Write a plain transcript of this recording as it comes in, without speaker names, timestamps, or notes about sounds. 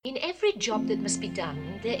In every job that must be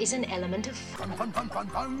done, there is an element of fun.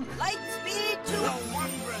 Fun. Light speed to the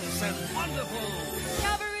wondrous and wonderful.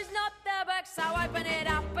 Cover is not the book, so open it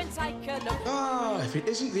up and take a look. If it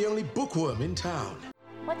isn't the only bookworm in town.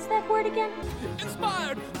 What's that word again?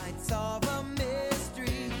 Inspired. Might solve a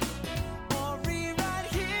mystery or rewrite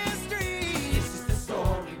history. This is the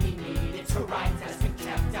story we needed to write. Has been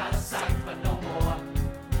kept out of sight, but no more.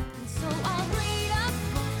 So I'll read a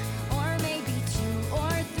book, or maybe 2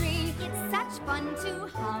 or 3. It's such fun to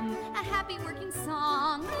hum a happy working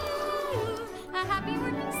song. Ooh, a happy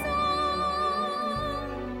working song.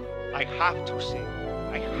 I have to sing.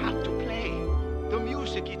 I have to play. The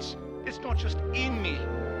music, it's not just in me.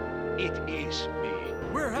 It is me.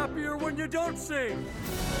 We're happier when you don't sing.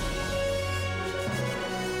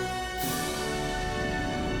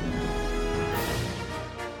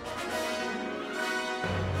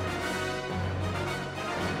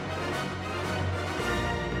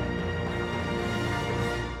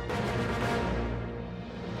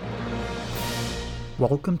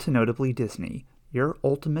 Welcome to Notably Disney, your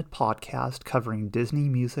ultimate podcast covering Disney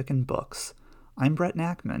music and books. I'm Brett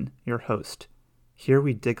Nachman, your host. Here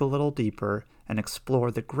we dig a little deeper and explore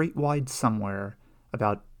the great wide somewhere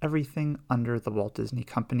about everything under the Walt Disney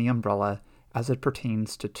Company umbrella as it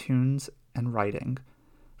pertains to tunes and writing,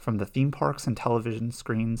 from the theme parks and television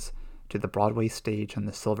screens to the Broadway stage and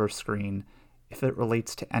the silver screen. If it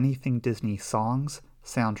relates to anything Disney songs,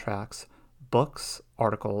 soundtracks, books,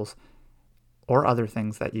 articles, or other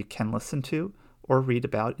things that you can listen to or read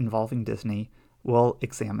about involving Disney, we'll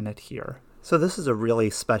examine it here. So this is a really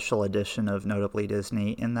special edition of Notably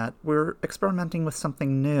Disney in that we're experimenting with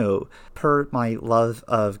something new. Per my love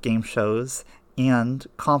of game shows and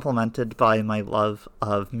complemented by my love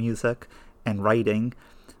of music and writing,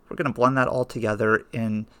 we're going to blend that all together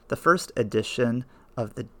in the first edition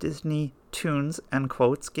of the Disney Tunes and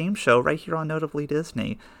Quotes game show right here on Notably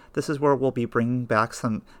Disney. This is where we'll be bringing back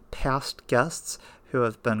some past guests who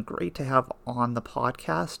have been great to have on the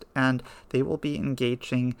podcast, and they will be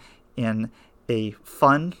engaging in a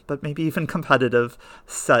fun, but maybe even competitive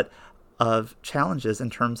set of challenges in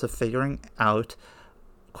terms of figuring out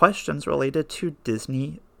questions related to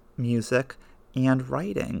Disney music and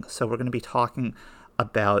writing. So we're going to be talking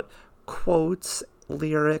about quotes,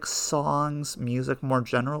 lyrics, songs, music more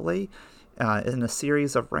generally, in a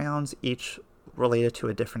series of rounds, each related to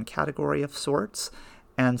a different category of sorts.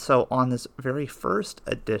 And so on this very first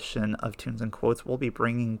edition of Tunes and Quotes, we'll be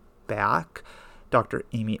bringing back Dr.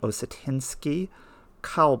 Amy Osetinsky,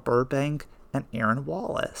 Kyle Burbank, and Aaron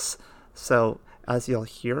Wallace. So as you'll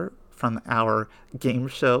hear from our game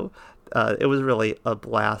show, it was really a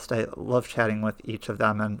blast. I love chatting with each of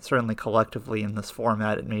them, and certainly collectively in this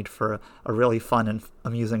format, it made for a really fun and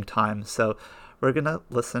amusing time. So we're going to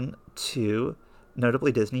listen to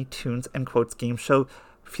Notably Disney Tunes and Quotes game show.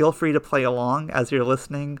 Feel free to play along as you're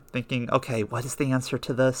listening, thinking, okay, what is the answer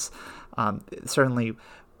to this? Certainly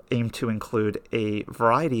aim to include a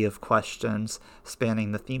variety of questions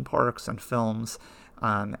spanning the theme parks and films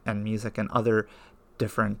and music and other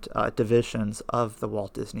different divisions of the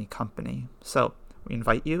Walt Disney Company. So we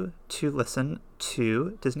invite you to listen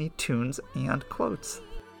to Disney Tunes and Quotes.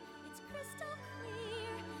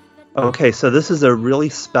 Okay, so this is a really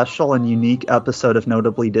special and unique episode of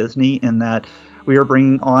Notably Disney in that we are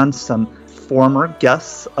bringing on some former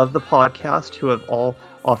guests of the podcast who have all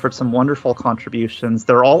offered some wonderful contributions.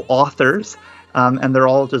 They're all authors, and they're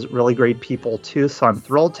all just really great people too, so I'm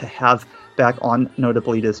thrilled to have back on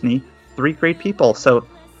Notably Disney 3 great people. So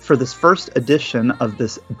for this first edition of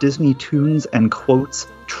this Disney Tunes and Quotes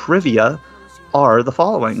trivia are the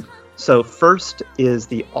following. So first is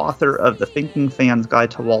the author of the Thinking Fan's Guide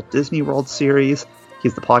to Walt Disney World series.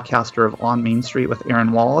 He's the podcaster of On Main Street with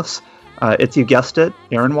Aaron Wallace. It's, you guessed it,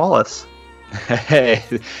 Aaron Wallace. Hey,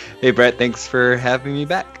 Brett, thanks for having me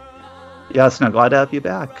back. Yes, no, glad to have you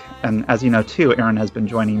back. And as you know, too, Aaron has been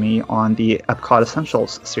joining me on the Epcot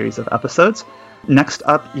Essentials series of episodes. Next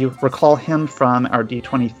up, you recall him from our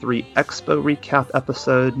D23 Expo recap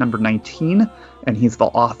episode number 19, and he's the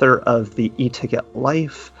author of the E-Ticket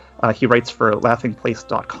Life. He writes for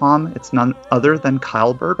laughingplace.com. It's none other than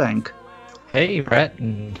Kyle Burbank. Hey, Brett,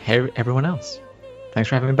 and hey, everyone else. Thanks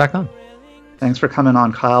for having me back on. Thanks for coming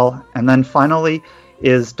on, Kyle. And then finally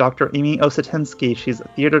is Dr. Amy Osetinsky. She's a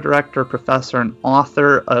theater director, professor, and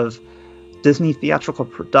author of Disney theatrical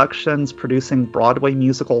productions, producing Broadway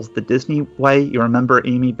musicals the Disney Way. You remember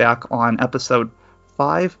Amy back on episode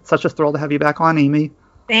 5. Such a thrill to have you back on, Amy.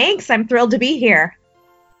 Thanks. I'm thrilled to be here.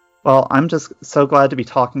 Well, I'm just so glad to be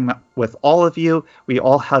talking with all of you. We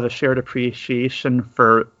all have a shared appreciation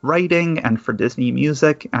for writing and for Disney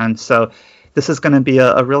music, and so this is going to be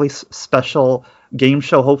a really special game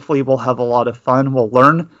show. Hopefully we'll have a lot of fun. We'll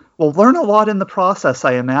learn a lot in the process,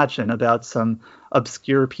 I imagine, about some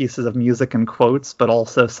obscure pieces of music and quotes, but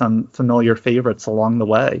also some familiar favorites along the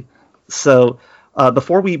way. So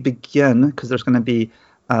before we begin, because there's going to be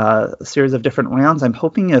a series of different rounds, I'm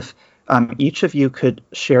hoping if each of you could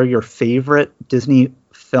share your favorite Disney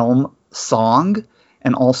film song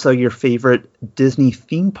and also your favorite Disney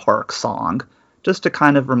theme park song, just to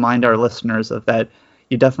kind of remind our listeners of that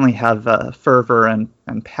you definitely have fervor and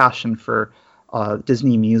passion for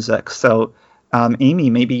Disney music. So, Amy,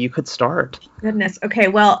 maybe you could start. Goodness. Okay,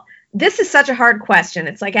 well, this is such a hard question.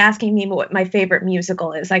 It's like asking me what my favorite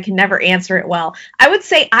musical is. I can never answer it well. I would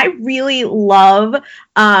say I really love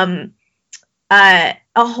A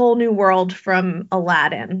Whole New World from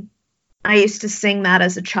Aladdin. I used to sing that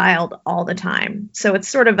as a child all the time. So it's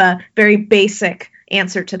sort of a very basic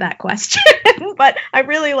answer to that question, but I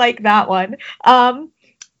really like that one. And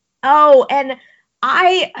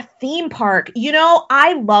a theme park,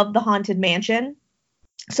 I love the Haunted Mansion.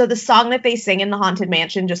 So the song that they sing in the Haunted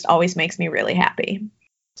Mansion just always makes me really happy.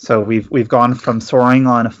 So we've gone from soaring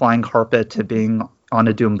on a flying carpet to being on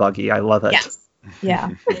a doom buggy. I love it. Yes.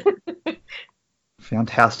 Yeah.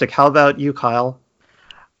 Fantastic. How about you, Kyle?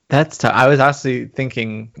 That's tough. I was actually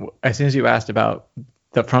thinking, as soon as you asked about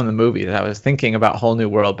from the movie, that I was thinking about Whole New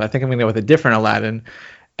World, but I think I'm going to go with a different Aladdin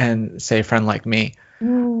and say Friend Like Me.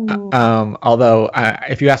 Although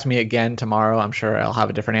if you ask me again tomorrow, I'm sure I'll have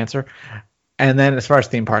a different answer. And then as far as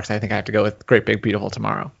theme parks, I think I have to go with Great Big Beautiful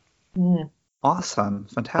Tomorrow. Awesome.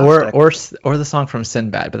 Fantastic. Or the song from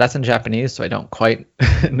Sinbad, but that's in Japanese, so I don't quite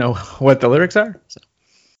know what the lyrics are. So.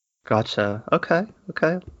 Gotcha. Okay.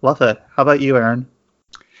 Love it. How about you, Aaron?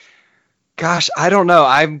 Gosh, I don't know.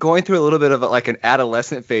 I'm going through a little bit of an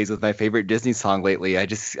adolescent phase with my favorite Disney song lately. I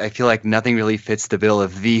feel like nothing really fits the bill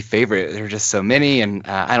of the favorite. There are just so many, and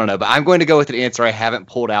I don't know. But I'm going to go with an answer I haven't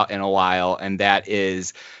pulled out in a while, and that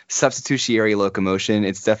is Substitutionary Locomotion.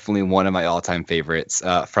 It's definitely one of my all-time favorites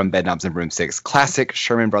from Bedknobs and Broomsticks. Classic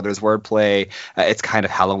Sherman Brothers wordplay. It's kind of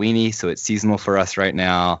Halloween-y, so it's seasonal for us right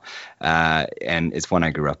now, and it's one I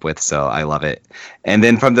grew up with, so I love it. And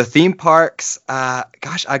then from the theme parks, I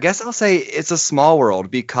guess I'll say It's a Small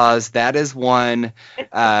World, because that is one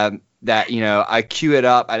that, I cue it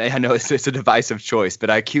up. I know it's a divisive choice, but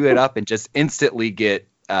I cue it up and just instantly get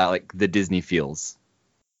the Disney feels.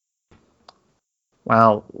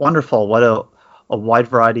 Wow, wonderful. What a wide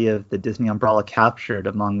variety of the Disney umbrella captured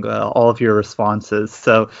among all of your responses.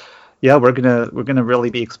 So, yeah, we're gonna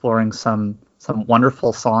really be exploring some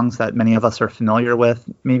wonderful songs that many of us are familiar with,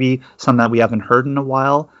 maybe some that we haven't heard in a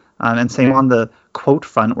while. And same on the quote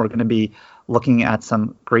front, we're going to be looking at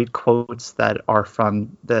some great quotes that are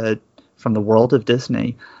from the world of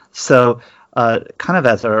Disney. So, kind of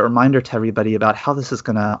as a reminder to everybody about how this is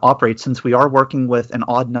going to operate, since we are working with an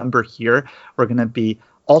odd number here, we're going to be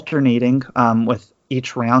alternating with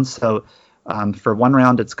each round. So for one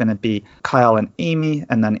round, it's going to be Kyle and Amy,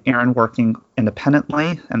 and then Aaron working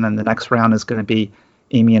independently. And then the next round is going to be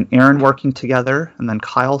Amy and Aaron working together, and then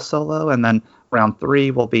Kyle solo. And then round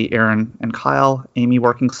 3 will be Aaron and Kyle, Amy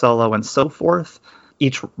working solo, and so forth.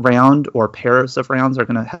 Each round or pairs of rounds are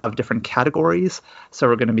going to have different categories. So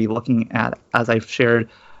we're going to be looking at, as I've shared,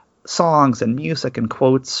 songs and music and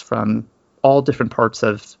quotes from all different parts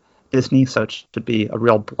of Disney. So it should be a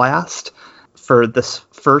real blast. For this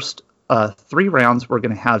first 3 rounds, we're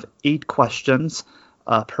going to have 8 questions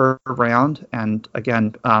per round. And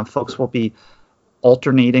again, folks will be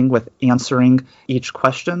alternating with answering each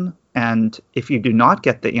question. And if you do not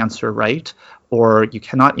get the answer right, or you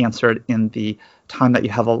cannot answer it in the time that you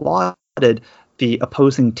have allotted, the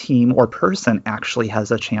opposing team or person actually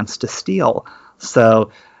has a chance to steal.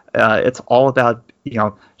 So it's all about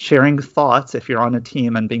sharing thoughts if you're on a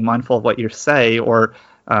team and being mindful of what you say, or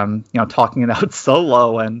talking it out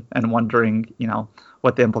solo and wondering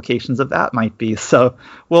what the implications of that might be. So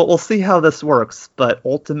we'll see how this works, but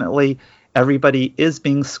ultimately everybody is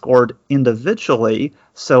being scored individually.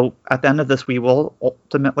 So at the end of this, we will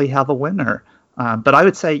ultimately have a winner. But I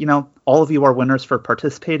would say, all of you are winners for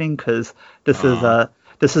participating, because this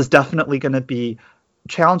is definitely going to be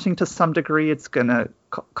challenging to some degree. It's going to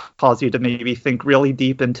cause you to maybe think really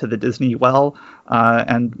deep into the Disney well,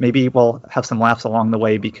 and maybe we'll have some laughs along the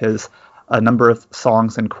way, because a number of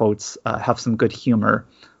songs and quotes have some good humor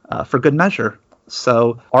for good measure.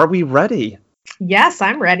 So are we ready? Yes,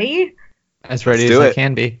 I'm ready. As ready as I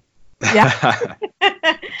can be. Yeah.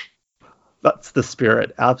 That's the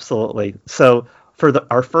spirit. Absolutely. So for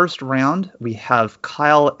our first round, we have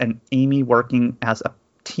Kyle and Amy working as a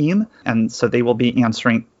team. And so they will be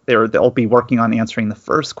answering they'll be working on answering the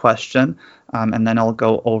first question, and then I'll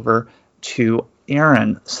go over to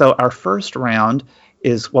Aaron. So our first round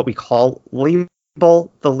is what we call Label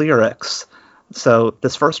the Lyrics. So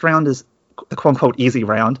this first round is the quote-unquote easy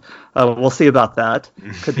round. We'll see about that.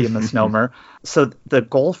 Could be a misnomer. So the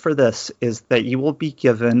goal for this is that you will be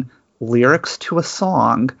given lyrics to a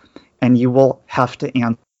song, and you will have to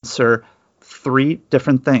answer 3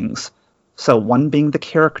 different things. So one being the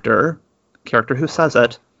character who says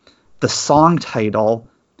it, the song title,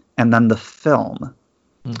 and then the film.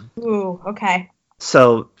 Ooh, okay.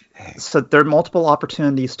 So there are multiple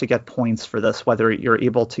opportunities to get points for this, whether you're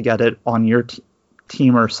able to get it on your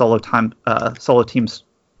team or solo team's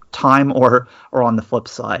time, or on the flip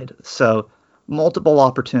side. So multiple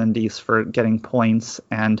opportunities for getting points,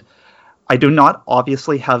 and I do not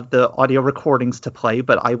obviously have the audio recordings to play,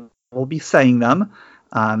 but I will be saying them,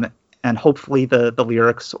 and hopefully the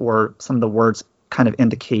lyrics or some of the words kind of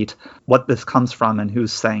indicate what this comes from and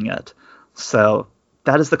who's saying it. So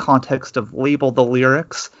that is the context of Label the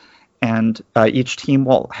Lyrics, and each team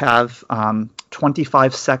will have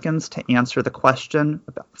 25 seconds to answer the question,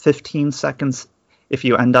 about 15 seconds if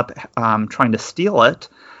you end up trying to steal it.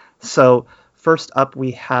 So first up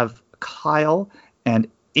we have Kyle and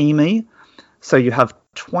Amy. So you have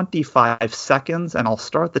 25 seconds, and I'll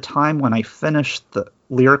start the time when I finish the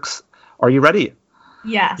lyrics. Are you ready?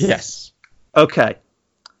 Yes. Yes. Okay.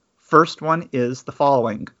 First one is the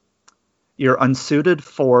following. You're unsuited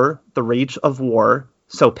for the rage of war,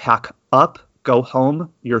 so pack up, go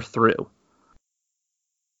home, you're through.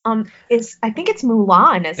 I think it's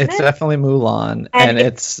Mulan, isn't it? It's definitely Mulan, and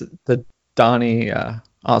it's the Donny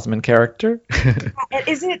Osmond character.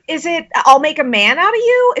 Is it I'll Make a Man Out of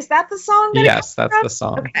You? Is that the song? Yes, that's the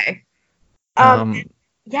song. Okay.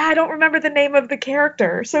 Yeah, I don't remember the name of the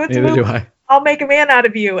character. So it's Neither do I. I'll Make a Man Out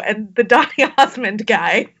of You and the Donny Osmond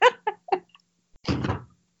guy.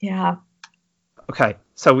 Yeah. Okay,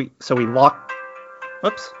 so we lock.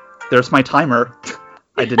 Whoops, there's my timer.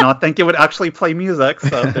 I did not think it would actually play music,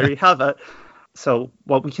 so there you have it. So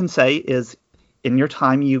what we can say is, in your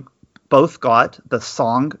time, you both got the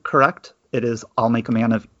song correct. It is I'll Make a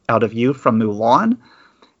Man Out of You from Mulan.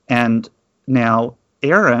 And now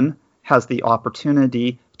Aaron has the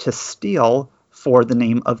opportunity to steal for the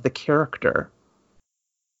name of the character.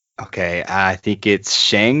 Okay, I think it's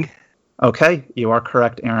Shang. Okay, you are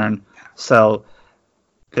correct, Aaron. So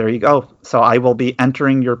there you go. So I will be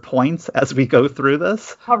entering your points as we go through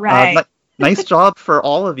this. All right. Nice job for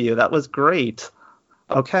all of you. That was great.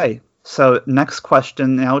 Okay, so next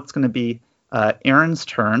question. Now it's going to be Aaron's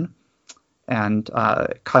turn. And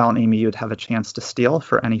Kyle and Amy, you'd have a chance to steal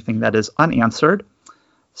for anything that is unanswered.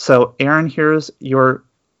 So Aaron, here are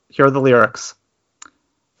the lyrics.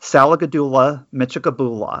 Salagadoola,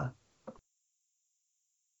 Michigaboola.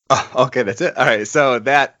 Oh, okay, that's it. All right, so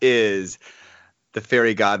that is the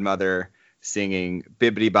fairy godmother singing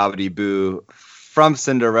Bibbidi Bobbidi Boo from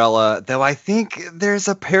Cinderella, though I think there's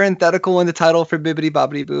a parenthetical in the title for Bibbidi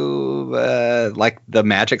Bobbidi Boo, like the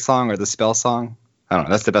magic song or the spell song. I don't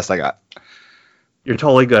know. That's the best I got. You're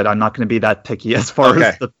totally good. I'm not going to be that picky as far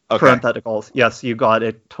as the parentheticals. Yes, you got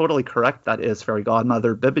it totally correct. That is fairy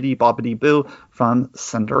godmother Bibbidi Bobbidi Boo from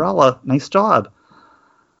Cinderella. Nice job.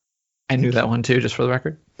 I knew that one too, just for the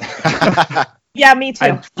record. Yeah, me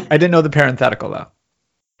too. I didn't know the parenthetical though.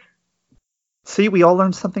 See, we all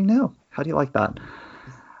learned something new. How do you like that?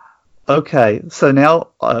 Okay, so now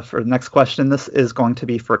for the next question, this is going to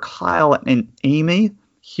be for Kyle and Amy.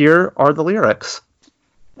 Here are the lyrics.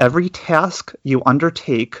 Every task you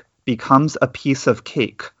undertake becomes a piece of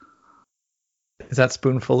cake. Is that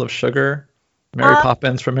Spoonful of Sugar? Mary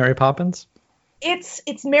Poppins from Mary Poppins?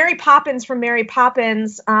 It's Mary Poppins from Mary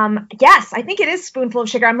Poppins. Yes, I think it is Spoonful of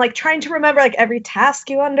Sugar. I'm like trying to remember like every task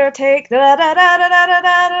you undertake. It's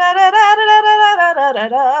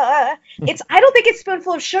I don't think it's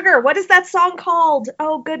Spoonful of Sugar. What is that song called?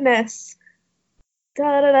 Oh goodness. No,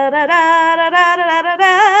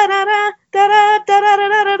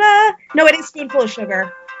 it is Spoonful of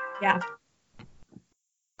Sugar. Yeah.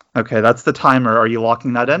 Okay, that's the timer. Are you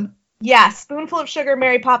locking that in? Yeah, Spoonful of Sugar,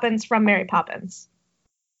 Mary Poppins from Mary Poppins.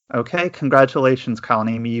 Okay, congratulations, Kyle and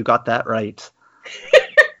Amy. You got that right.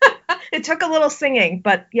 It took a little singing,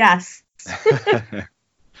 but yes.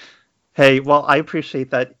 Hey, well, I appreciate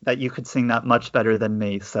that you could sing that much better than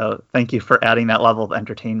me, so thank you for adding that level of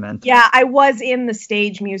entertainment. Yeah, I was in the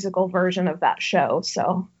stage musical version of that show,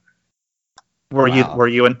 so. Were you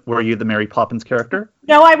the Mary Poppins character?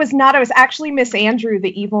 No, I was not. I was actually Miss Andrew,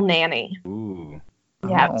 the evil nanny. Ooh.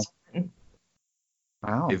 Yeah.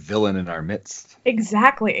 Wow. A villain in our midst.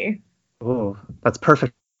 Exactly. Ooh, that's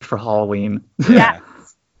perfect for Halloween. Yeah.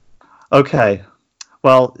 Okay.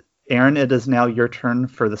 Well, Aaron, it is now your turn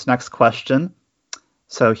for this next question.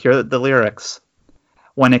 So here are the lyrics.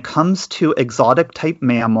 When it comes to exotic type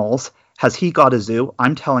mammals, has he got a zoo?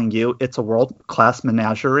 I'm telling you, it's a world-class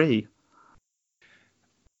menagerie.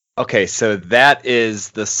 Okay, so that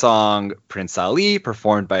is the song Prince Ali,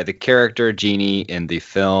 performed by the character Genie in the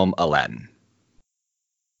film Aladdin.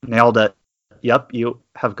 Nailed it. Yep, you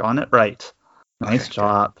have gotten it right. Nice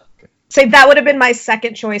job. So that would have been my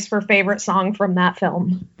second choice for favorite song from that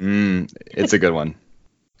film. It's a good one.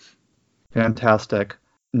 Fantastic.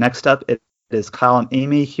 Next up, it is Kyle and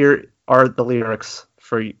Amy. Here are the lyrics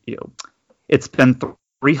for you. It's been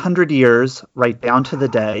 300 years, right down to the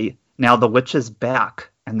day. Now the witch is back,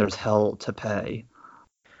 and there's hell to pay.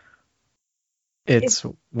 It's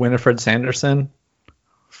Winifred Sanderson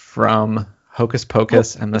from Hocus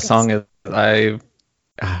Pocus, and the song is I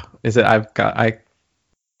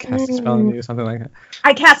cast a spell on you, something like that.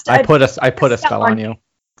 I put a spell on you.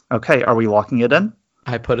 Okay, are we locking it in?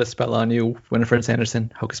 I put a spell on you, Winifred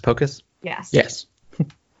Sanderson, Hocus Pocus. Yes. Yes.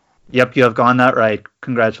 Yep, you have gotten that right.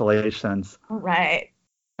 Congratulations. All right.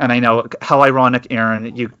 And I know, how ironic,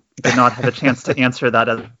 Aaron, you did not have a chance to answer that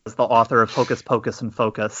as the author of Hocus Pocus and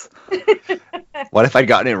Focus. What if I'd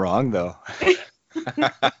gotten it wrong, though?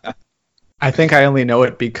 I think I only know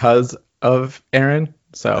it because of Aaron,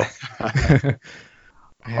 so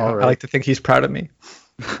I like to think he's proud of me.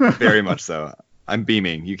 Very much so. I'm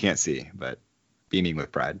beaming. You can't see, but beaming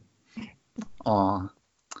with pride. Aw.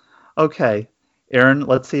 Okay, Aaron,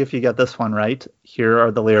 let's see if you get this one right. Here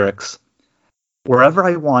are the lyrics. Wherever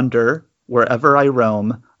I wander, wherever I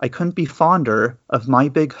roam, I couldn't be fonder of my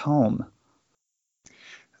big home.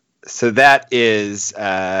 So that is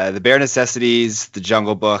the Bare Necessities, the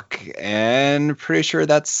Jungle Book, and pretty sure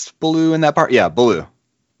that's Baloo in that part. Yeah, Baloo.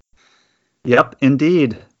 Yep,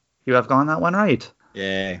 indeed. You have gotten that one right.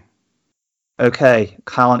 Yay. Okay,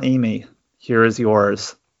 Kyle and Amy, here is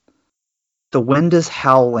yours. The wind is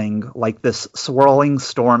howling like this swirling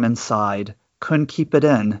storm inside. Couldn't keep it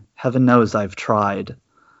in. Heaven knows I've tried.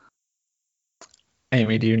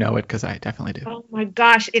 Amy, do you know it? Because I definitely do. Oh my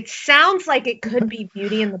gosh, it sounds like it could be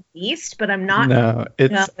Beauty and the Beast, but I'm not. No,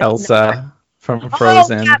 it's Elsa from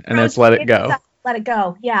Frozen, and it's Let It Go. Let It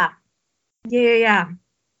Go, yeah. Yeah.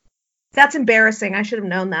 That's embarrassing. I should have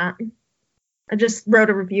known that. I just wrote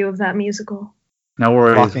a review of that musical. No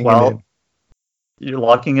worries. Well, you're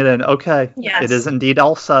locking it in. Okay. Yes. It is indeed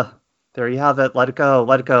Elsa. There you have it. Let it go.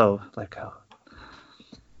 Let it go. Let it go.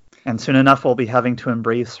 And soon enough, we'll be having to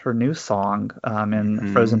embrace her new song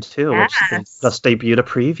in Frozen 2, which just debuted a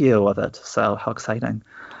preview of it. So how exciting.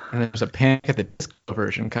 And there's a Panic at the Disco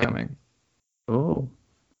version coming. Ooh.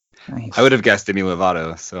 Nice. I would have guessed Demi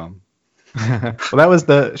Lovato, so. Well, that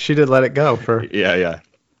was she did Let It Go for. Yeah.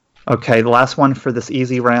 Okay, the last one for this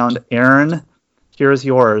easy round. Aaron, here's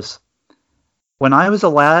yours. When I was a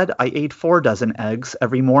lad, I ate 4 dozen eggs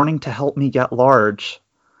every morning to help me get large.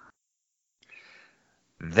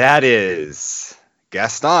 That is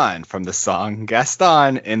Gaston from the song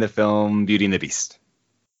Gaston in the film Beauty and the Beast.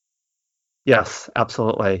 Yes,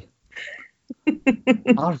 absolutely.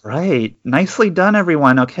 All right. Nicely done,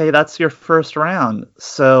 everyone. Okay, that's your first round.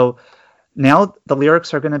 So now the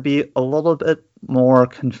lyrics are going to be a little bit more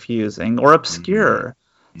confusing or obscure.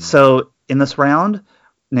 So in this round,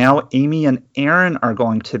 now Amy and Aaron are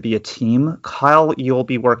going to be a team. Kyle, you'll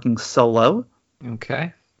be working solo.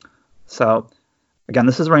 Okay. So again,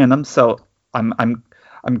 this is random. So I'm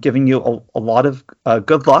giving you a lot of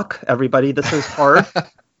good luck, everybody. This is hard.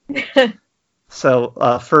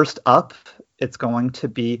 So first up, it's going to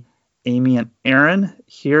be Amy and Aaron.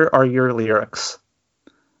 Here are your lyrics.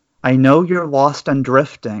 I know you're lost and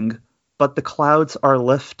drifting, but the clouds are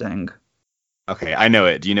lifting. Okay, I know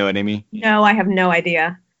it. Do you know it, Amy? No, I have no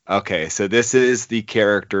idea. Okay, so this is the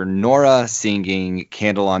character Nora singing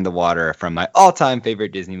Candle on the Water from my all-time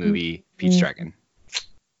favorite Disney movie, Pete's Dragon.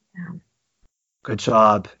 Good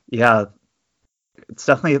job. Yeah. It's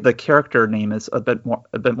definitely the character name is a bit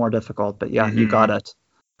more difficult, but yeah, you got it.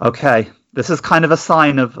 Okay. This is kind of a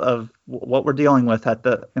sign of what we're dealing with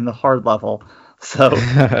in the hard level. So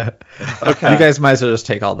okay. You guys might as well just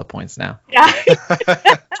take all the points now. Yeah.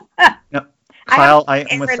 Yep. Kyle,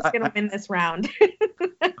 Aaron's gonna win this round.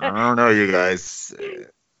 I don't know, you guys.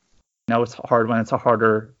 No, it's hard when it's a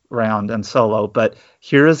harder round and solo, but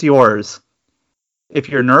here is yours. If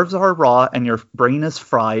your nerves are raw and your brain is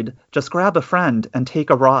fried, just grab a friend and take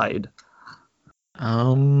a ride.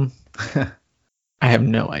 I have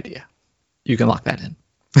no idea. You can lock that in.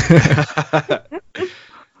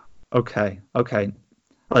 Okay.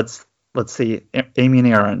 Let's see. Amy and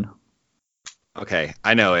Aaron. Okay,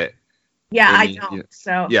 I know it. Yeah, I Amy, don't.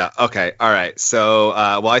 So Yeah. Okay. All right. So,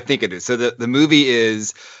 well, I think it is. So the movie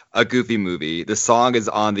is a Goofy movie. The song is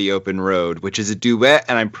On the Open Road, which is a duet,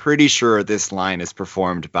 and I'm pretty sure this line is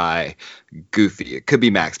performed by Goofy. It could be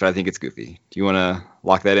Max, but I think it's Goofy. Do you want to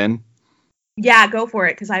lock that in? yeah, go for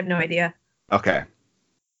it because I have no idea. Okay.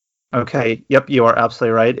 Okay, yep, you are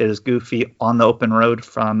absolutely right. It is Goofy on the Open Road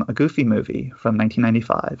from a Goofy movie from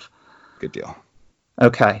 1995. Good deal.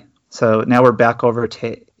 Okay, so now we're back over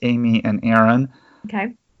to Amy and Aaron.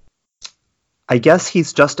 Okay. I guess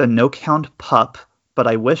he's just a no-count pup, but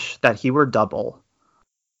I wish that he were double.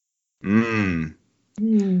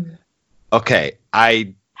 Okay,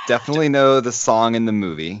 I definitely know the song in the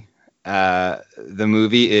movie. The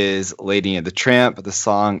movie is Lady and the Tramp. The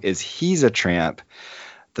song is He's a Tramp.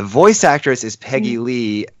 The voice actress is Peggy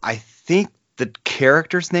Lee. I think the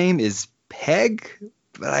character's name is Peg,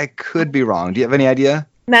 but I could be wrong. Do you have any idea?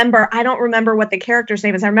 I don't remember what the character's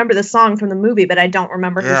name is. I remember the song from the movie, but I don't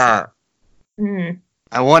remember Yeah.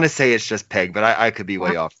 I want to say it's just Peg, but I could be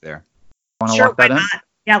way off there. Want to Sure, lock that why in? not?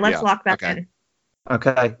 Yeah, let's lock that in.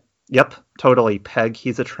 Okay, yep, totally. Peg,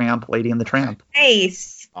 He's a Tramp, Lady and the Tramp.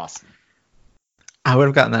 Nice. Awesome. I would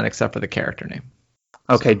have gotten that except for the character name.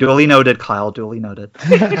 Okay, duly noted, Kyle, duly noted.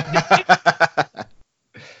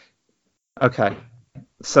 Okay,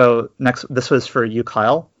 so next, this was for you,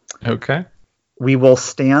 Kyle. Okay. We will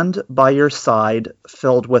stand by your side,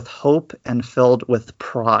 filled with hope and filled with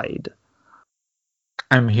pride.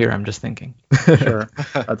 I'm here. I'm just thinking. Sure,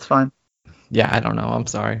 that's fine. Yeah, I don't know. I'm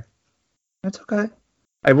sorry. It's okay.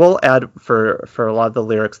 I will add for a lot of the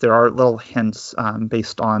lyrics, there are little hints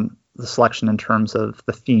based on the selection in terms of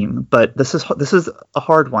the theme, but this is a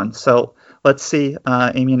hard one. So let's see,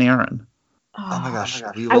 Amy and Aaron. Oh my gosh.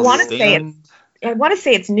 I want to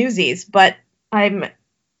say it's Newsies, but I'm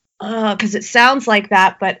because it sounds like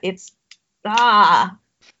that, but it's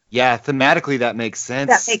Yeah, thematically that makes sense.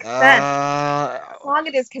 That makes sense. How long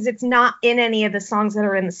it is because it's not in any of the songs that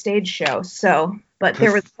are in the stage show. So, but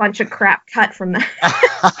there was a bunch of crap cut from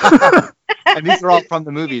that. And these are all from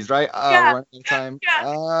the movies, right? Yeah. One at a time.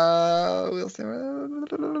 We'll see.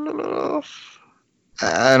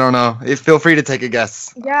 I don't know. Feel free to take a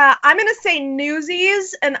guess. Yeah, I'm gonna say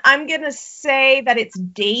Newsies, and I'm gonna say that it's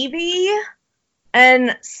Davy.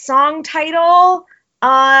 And song title,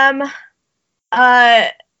 Once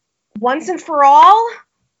and For All.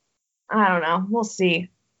 I don't know. We'll see.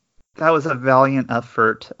 That was a valiant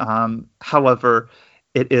effort. However,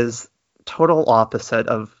 it is total opposite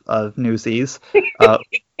of Newsies.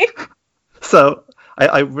 So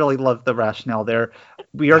I really love the rationale there.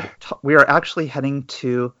 We are actually heading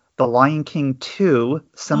to The Lion King 2,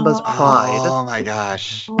 Simba's Pride. Oh my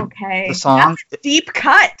gosh. Okay. The song. That's a deep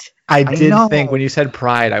cut. I did know. think when you said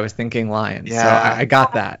Pride, I was thinking Lion. So Yeah. I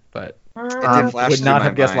got that, but flash would through not my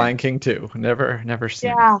have guessed mind. Lion King 2. Never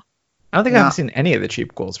seen it. Yeah. I don't think Yeah. I've seen any of the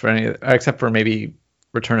cheapquels for any, except for maybe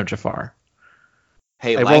Return of Jafar.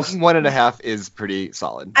 Hey, I will- Lion King 1.5 is pretty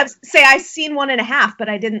solid. I've seen 1.5, but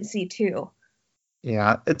I didn't see 2.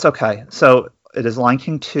 Yeah, it's okay. So it is Lion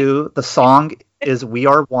King 2. The song is We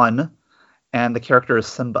Are One, and the character is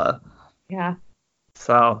Simba. Yeah.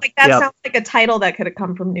 So Like that yeah. sounds like a title that could have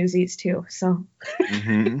come from Newsies too. So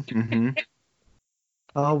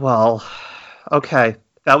Oh well. Okay.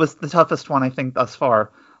 That was the toughest one I think thus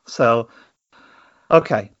far. So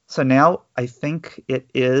okay. So now I think it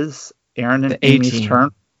is Aaron and The Amy's A-team. turn.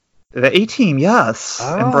 The A-team, yes.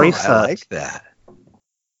 Embrace I it. like that.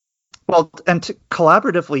 Well, and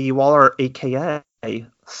collaboratively you all are AKA.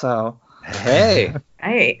 So Hey.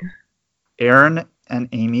 right. Aaron and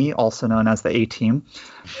Amy, also known as the A-Team.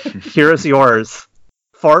 Here is yours.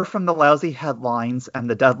 Far from the lousy headlines and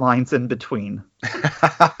the deadlines in between.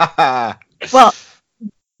 Well,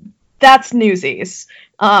 that's Newsies.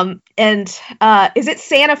 And is it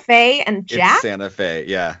Santa Fe and Jack? It's Santa Fe,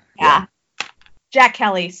 yeah. Yeah. Jack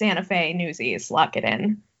Kelly, Santa Fe, Newsies. Lock it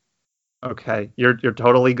in. Okay, you're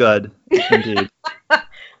totally good, indeed.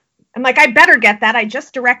 I'm like, I better get that. I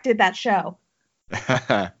just directed that show.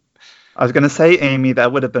 I was going to say, Amy,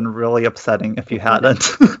 that would have been really upsetting if you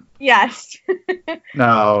hadn't. Yes.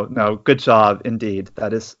 No, good job, indeed.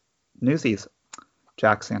 That is Newsies,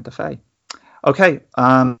 Jack Santa Fe. Okay,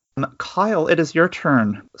 Kyle, it is your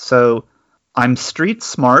turn. So, I'm street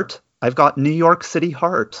smart. I've got New York City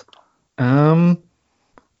heart. I'm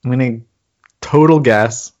gonna total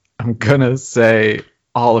guess. I'm gonna say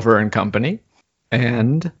Oliver and Company,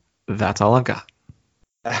 and that's all I've got.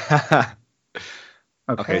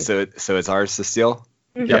 Okay, so it's ours to steal?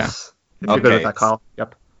 yes. If you're good with that, Kyle.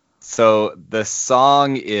 Yep. So the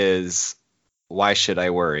song is Why Should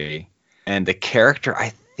I Worry? And the character,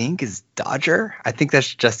 I think is Dodger. I think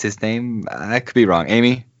that's just his name. I could be wrong.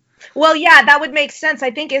 Amy? Well, yeah, that would make sense. I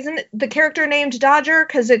think, isn't the character named Dodger?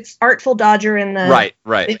 Because it's Artful Dodger in the...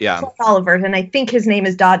 Right, yeah. Cliff Oliver, and I think his name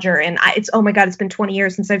is Dodger, and oh my god, it's been 20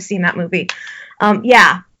 years since I've seen that movie.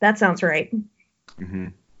 Yeah, that sounds right. Mm-hmm.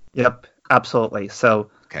 Yep, absolutely. So,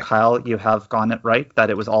 okay. Kyle, you have gotten it right, that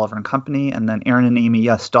it was Oliver and Company, and then Aaron and Amy,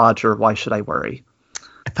 yes, Dodger, Why Should I Worry?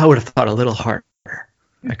 If I would have thought a little harder,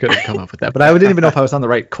 I could have come up with that, but I didn't even know if I was on the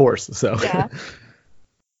right course, so... Yeah.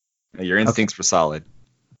 Your instincts were solid.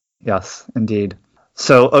 Yes, indeed.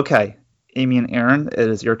 So, okay, Amy and Aaron, it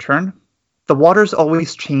is your turn. The water's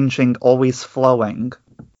always changing, always flowing.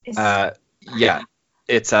 Yeah,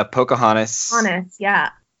 it's Pocahontas. Honest,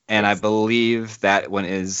 yeah. And I believe that one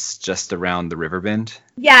is just around the river bend.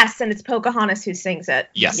 Yes, and it's Pocahontas who sings it.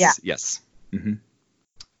 Yes, yeah. yes. Mm-hmm.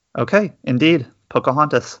 Okay, indeed,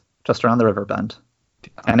 Pocahontas, just around the river bend.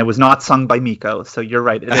 And it was not sung by Miko, so you're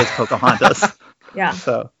right, it is Pocahontas. Yeah.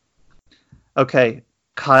 So, okay,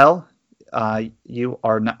 Kyle, you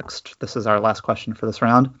are next. This is our last question for this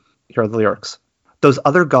round. Here are the lyrics. Those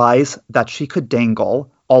other guys that she could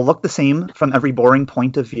dangle all look the same from every boring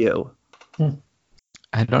point of view.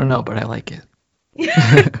 I don't know, but I like it.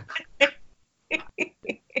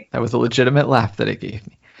 That was a legitimate laugh that it gave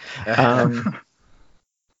me.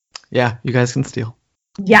 Yeah, you guys can steal.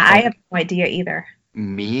 Yeah, I have no idea either.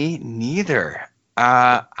 Me neither.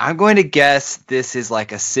 I'm going to guess this is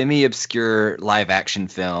like a semi-obscure live-action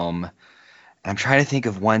film. I'm trying to think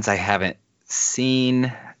of ones I haven't seen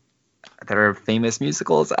that are famous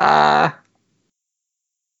musicals. I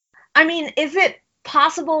mean, is it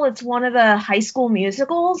possible it's one of the High School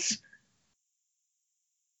Musicals?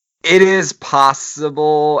 It is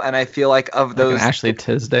possible, and I feel like of those... Like Ashley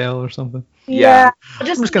Tisdale or something? Yeah. I'm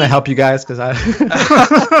just going to help you guys, because I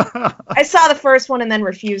saw the first one and then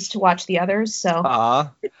refused to watch the others, so...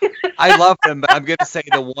 I love them, but I'm going to say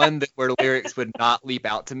the one that where lyrics would not leap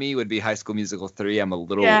out to me would be High School Musical 3. I'm a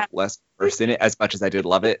little less versed in it, as much as I did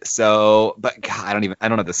love it. So, but God, I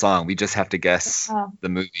don't know the song. We just have to guess the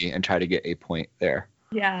movie and try to get a point there.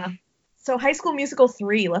 Yeah. So High School Musical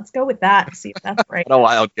 3, let's go with that and see if that's right. What a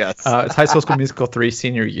wild guess. It's High School Musical 3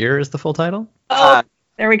 Senior Year is the full title?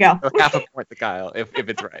 There we go. Half a point to Kyle, if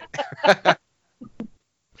it's right.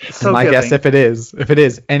 So my guess, if it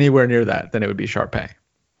is anywhere near that, then it would be Sharpay.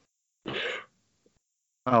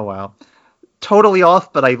 Oh, wow. Totally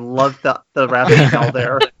off, but I love the rationale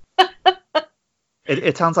there.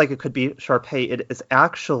 It sounds like it could be Sharpay. It is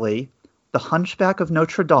actually The Hunchback of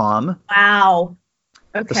Notre Dame. Wow.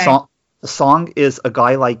 Okay. The song is A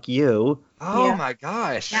Guy Like You. Oh, my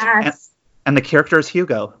gosh. Yes. And the character is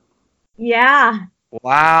Hugo. Yeah.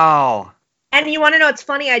 Wow. And you want to know what's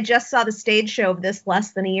funny? I just saw the stage show of this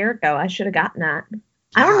less than a year ago. I should have gotten that.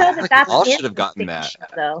 I don't know that that's all should have gotten that. Show,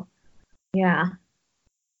 though. Yeah.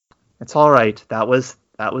 It's all right. That was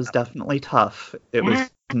definitely tough. It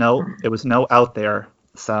was no out there.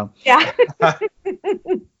 So yeah.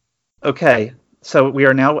 Okay. So we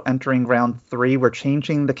are now entering round 3. We're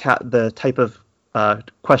changing the type of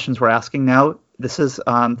questions we're asking now. This is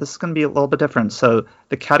going to be a little bit different. So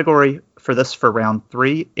the category for round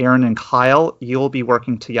 3, Aaron and Kyle, you'll be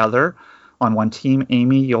working together on one team.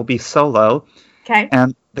 Amy, you'll be solo. Okay.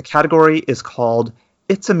 And the category is called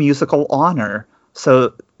It's a Musical Honor.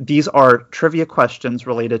 So these are trivia questions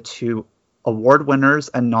related to award winners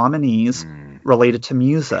and nominees related to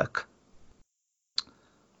music.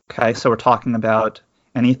 Okay, so we're talking about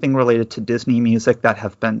anything related to Disney music that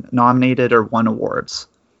have been nominated or won awards.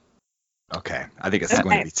 Okay, I think it's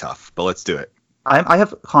going to be tough, but let's do it. I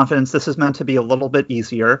have confidence this is meant to be a little bit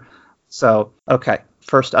easier. So, okay,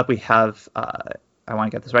 first up we have, I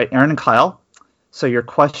want to get this right, Aaron and Kyle. So your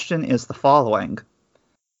question is the following.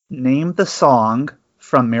 Name the song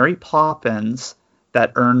from Mary Poppins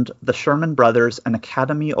that earned the Sherman Brothers an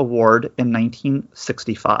Academy Award in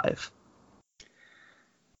 1965.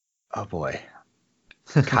 Oh, boy.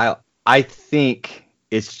 Kyle, I think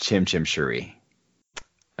it's Chim Chim Cherie.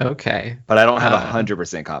 Okay. But I don't have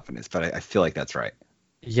 100% confidence, but I feel like that's right.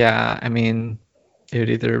 Yeah, I mean, it would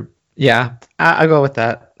either... Yeah, I'll go with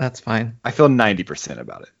that. That's fine. I feel 90%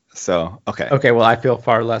 about it. So, okay. Okay, well, I feel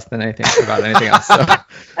far less than anything about anything else. So.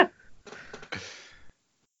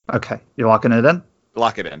 Okay, you're locking it in?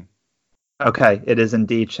 Lock it in. Okay, it is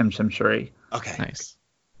indeed Chim Chim Cherie. Okay. Nice.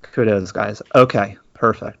 Kudos, guys. Okay,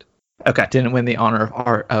 perfect. Okay. Didn't win the honor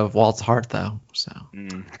of Walt's Heart, though, so.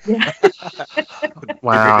 Yeah.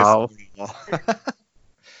 Wow.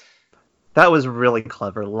 That was really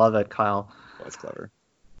clever. Love it, Kyle. That's clever.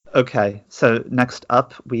 Okay, so next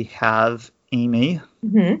up we have Amy.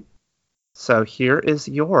 Mm-hmm. So here is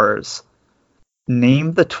yours.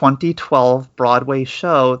 Name the 2012 Broadway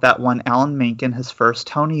show that won Alan Menken his first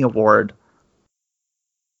Tony Award.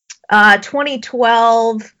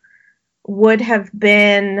 2012 would have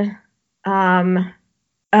been Little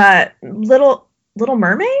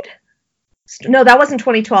Mermaid? No, that wasn't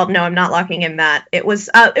 2012. No, I'm not locking in that. It was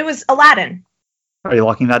Aladdin. Are you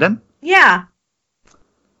locking that in? Yeah.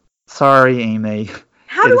 Sorry, Amy.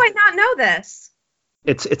 How do I not know this?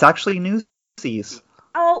 It's actually Newsies.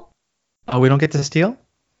 Oh, we don't get to steal?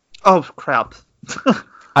 Oh, crap.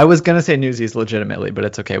 I was going to say Newsies legitimately, but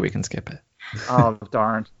it's okay. We can skip it. Oh,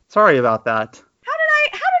 darn. Sorry about that. How did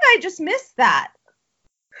I just miss that?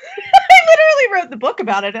 I literally wrote the book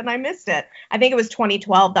about it and I missed it. I think it was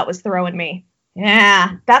 2012 that was throwing me.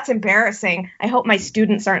 Yeah, that's embarrassing. I hope my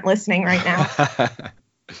students aren't listening right now.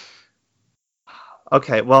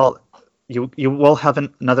 Okay, well, you will have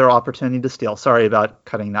another opportunity to steal. Sorry about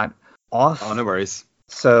cutting that off. Oh, no worries.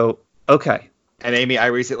 So, okay. And Amy, I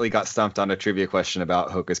recently got stumped on a trivia question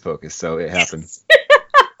about Hocus Pocus, so it happened.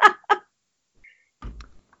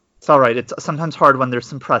 It's all right. It's sometimes hard when there's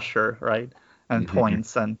some pressure, right? And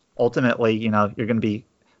points, and ultimately, you're going to be,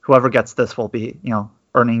 whoever gets this will be,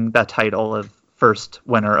 earning that title of first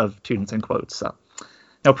winner of Students in Quotes. So,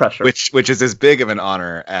 no pressure. Which is as big of an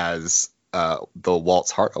honor as the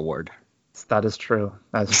Waltz Hart Award. That is true.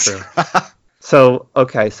 That's true. So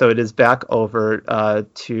it is back over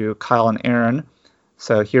to Kyle and Aaron.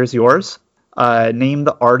 So here's yours. Name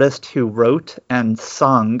the artist who wrote and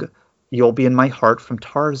sung You'll Be in My Heart from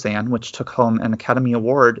Tarzan, which took home an Academy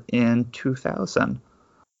Award in 2000.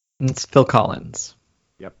 It's Phil Collins.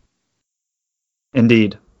 Yep.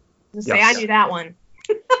 Indeed. I knew that one.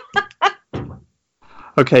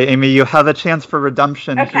 Okay, Amy, you have a chance for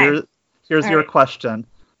redemption. Okay. Here's your question.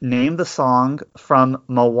 Name the song from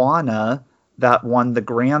Moana that won the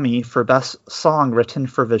Grammy for Best Song Written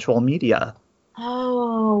for Visual Media.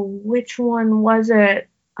 Oh, which one was it?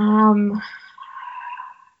 I'm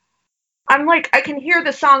like, I can hear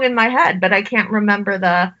the song in my head, but I can't remember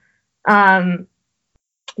the, I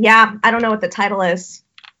don't know what the title is.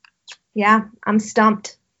 Yeah, I'm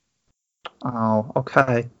stumped. Oh,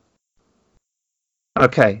 okay.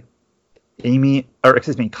 Okay.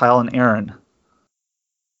 Kyle and Aaron.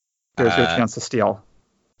 Here's your chance to steal.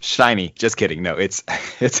 Shiny. Just kidding. No, it's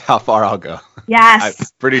How Far I'll Go. Yes. I'm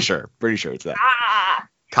pretty sure it's that.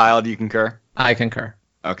 Kyle, do you concur? I concur.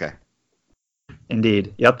 Okay.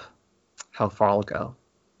 Indeed. Yep. How Far I'll Go.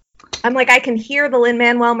 I'm like, I can hear the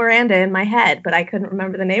Lin-Manuel Miranda in my head, but I couldn't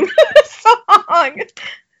remember the name of the song.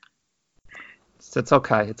 It's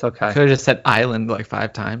okay. It's okay. Could have just said Island like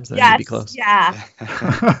 5 times, then you'd be close. Yeah.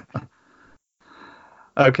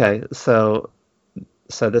 Okay, so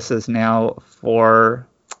this is now for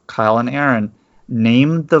Kyle and Aaron.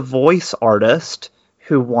 Name the voice artist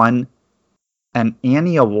who won an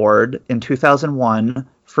Annie Award in 2001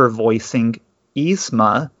 for voicing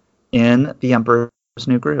Yzma in The Emperor's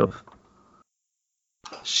New Groove.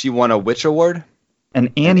 She won a which award?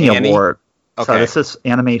 An Annie Award. Okay. So this is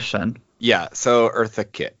animation. Yeah, so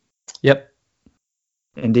Eartha Kitt. Yep.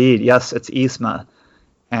 Indeed, yes, it's Yzma.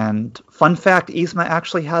 And fun fact, Yzma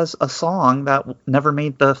actually has a song that never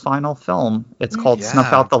made the final film. It's called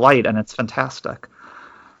Snuff Out the Light, and it's fantastic.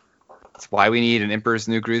 That's why we need an Emperor's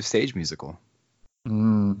New Groove stage musical.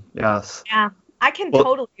 Yes. Yeah, I can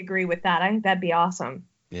totally agree with that. I think that'd be awesome.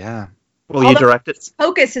 Yeah. Will you direct it?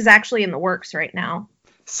 Focus is actually in the works right now.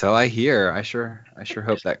 So I hear. I sure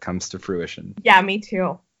hope that comes to fruition. Yeah, me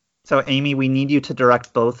too. So, Amy, we need you to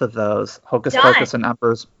direct both of those. Hocus Pocus and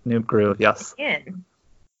Emperor's New Groove, yes. In.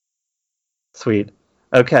 Sweet.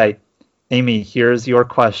 Okay, Amy, here's your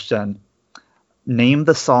question. Name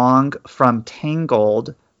the song from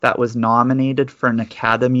Tangled that was nominated for an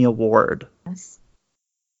Academy Award. Yes.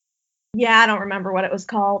 Yeah, I don't remember what it was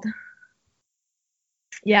called.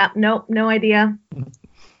 Yeah, nope, no idea.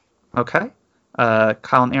 Okay.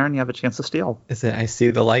 Kyle and Aaron, you have a chance to steal. Is it I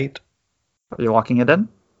See the Light? Are you locking it in?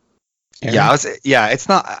 Aaron? It's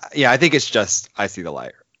not. Yeah, I think it's just I See the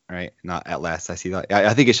Light, right? Not At Last I See the Light.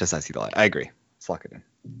 I think it's just I See the Light. I agree. Let's lock it in.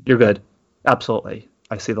 You're good. Absolutely.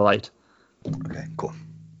 I See the Light. Okay, cool.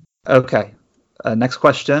 Okay. Next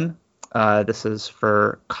question. This is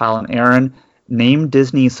for Kyle and Aaron. Name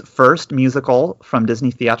Disney's first musical from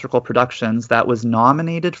Disney Theatrical Productions that was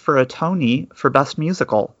nominated for a Tony for Best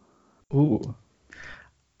Musical. Ooh.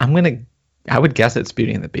 I would guess it's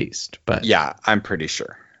Beauty and the Beast, but yeah, I'm pretty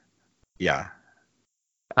sure. Yeah.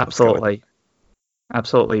 Absolutely.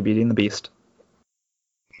 Absolutely, Beauty and the Beast.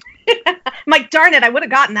 I'm like, darn it, I would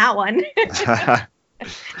have gotten that one.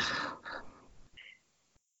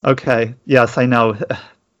 Okay. Yes, I know.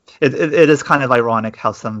 it is kind of ironic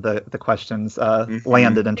how some of the questions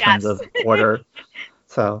landed in terms of order.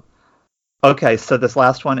 So, okay, so this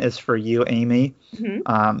last one is for you, Amy.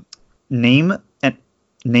 Name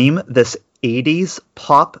this 80s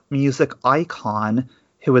pop music icon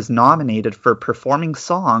who was nominated for performing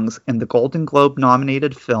songs in the Golden Globe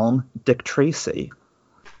nominated film Dick Tracy.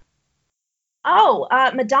 Oh,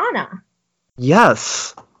 Madonna.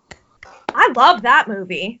 Yes. I love that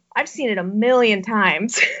movie. I've seen it a million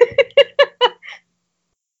times.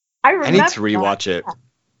 I need to rewatch it.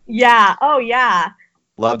 Yeah. Oh, yeah.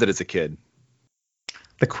 Loved it as a kid.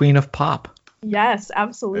 The Queen of Pop. Yes,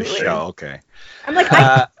 absolutely. Oh, okay. I'm like,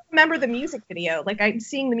 I remember the music video. Like, I'm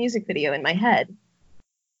seeing the music video in my head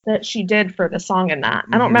that she did for the song in that.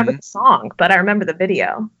 I don't remember the song, but I remember the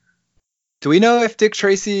video. Do we know if Dick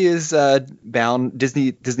Tracy is bound,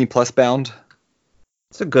 Disney Plus bound?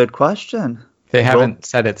 It's a good question. They haven't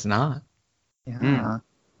said it's not. Yeah.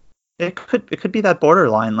 It could be that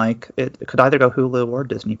borderline. Like it could either go Hulu or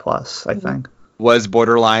Disney Plus, I think. Was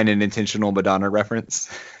Borderline an intentional Madonna reference?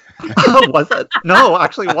 Was it? No,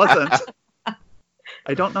 actually wasn't.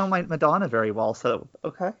 I don't know my Madonna very well, so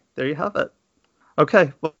okay, there you have it.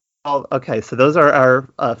 Okay, well, okay, so those are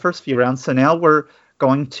our first few rounds. So now we're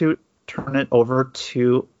going to turn it over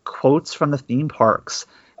to quotes from the theme parks.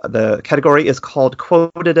 The category is called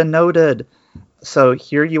Quoted and Noted. So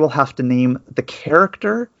here you will have to name the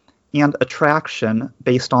character and attraction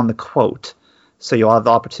based on the quote. So you'll have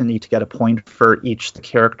the opportunity to get a point for each the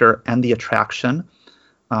character and the attraction.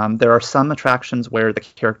 There are some attractions where the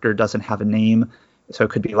character doesn't have a name, so it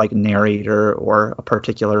could be like a narrator or a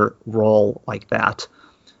particular role like that.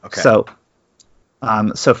 Okay. So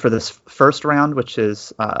for this first round, which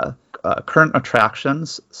is current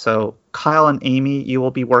attractions, so Kyle and Amy, you will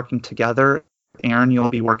be working together. Aaron, you'll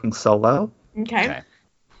be working solo. Okay.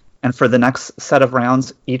 And for the next set of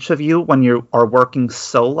rounds, each of you, when you are working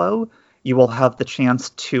solo, you will have the chance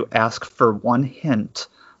to ask for one hint.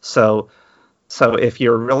 So if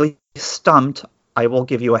you're really stumped, I will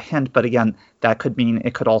give you a hint, but again, that could mean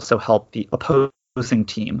it could also help the opposing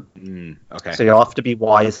team. Okay. So you'll have to be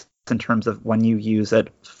wise in terms of when you use it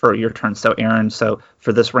for your turn. So Aaron, so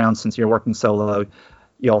for this round, since you're working solo,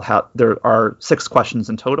 there are 6 questions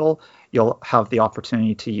in total. You'll have the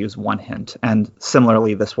opportunity to use one hint. And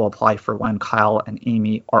similarly, this will apply for when Kyle and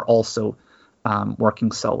Amy are also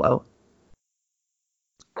working solo.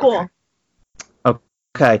 Cool.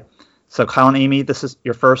 Okay. So Kyle and Amy, this is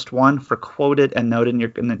your first one for Quoted and Noted, and you're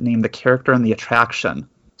going to name the character and the attraction.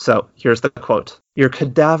 So here's the quote. Your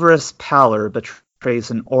cadaverous pallor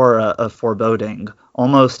betrays an aura of foreboding,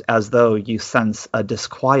 almost as though you sense a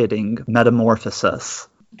disquieting metamorphosis.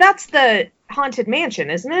 That's the Haunted Mansion,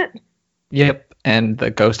 isn't it? Yep, and the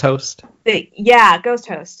Ghost Host. Ghost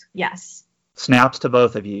Host, yes. Snaps to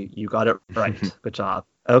both of you. You got it right. Good job.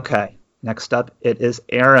 Okay. Next up, it is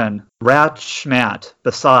Aaron. Rat Schmat.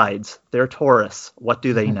 Besides, they're Taurus. What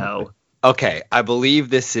do they know? Okay, I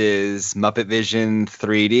believe this is Muppet Vision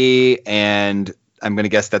 3D, and I'm going to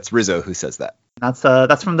guess that's Rizzo who says that.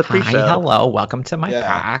 That's from the pre-show. Hi, hello, welcome to my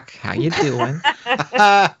pack. How you doing?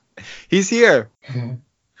 He's here.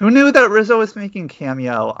 Who knew that Rizzo was making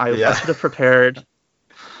cameo? I should have prepared.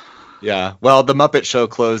 Yeah, well, the Muppet Show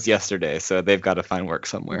closed yesterday, so they've got to find work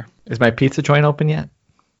somewhere. Is my pizza joint open yet?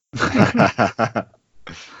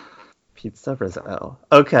 Pizza Rizzo.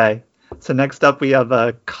 Okay, so next up we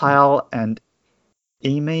have Kyle and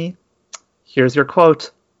Amy. Here's your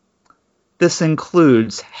quote. This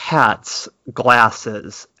includes hats,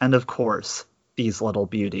 glasses, and of course, these little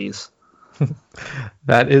beauties.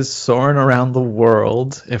 That is Soarin' Around the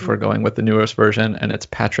World, if we're going with the newest version, and it's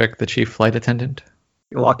Patrick, the chief flight attendant.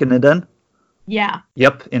 You locking it in? Yeah.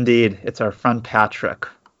 Yep, indeed. It's our friend Patrick.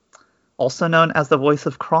 Also known as the voice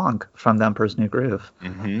of Kronk from The Emperor's New Groove.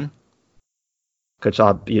 Mm-hmm. Good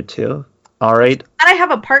job, you two. All right. I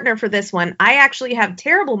have a partner for this one. I actually have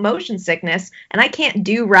terrible motion sickness, and I can't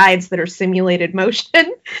do rides that are simulated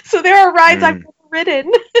motion. So there are rides I've never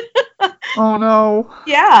ridden. Oh, no.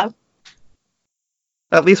 Yeah.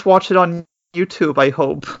 At least watch it on YouTube, I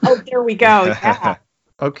hope. Oh, there we go. Yeah.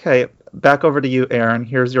 Okay, back over to you, Aaron.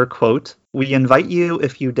 Here's your quote. We invite you,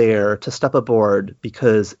 if you dare, to step aboard,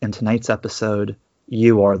 because in tonight's episode,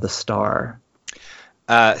 you are the star.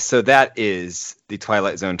 So that is the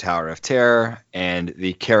Twilight Zone Tower of Terror, and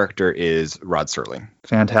the character is Rod Serling.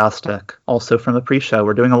 Fantastic. Also from the pre-show.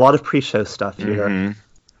 We're doing a lot of pre-show stuff here.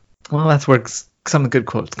 Mm-hmm. Well, that's where some good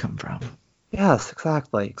quotes come from. Yes,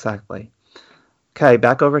 exactly. Okay,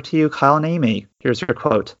 back over to you, Kyle and Amy. Here's your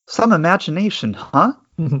quote. Some imagination, huh?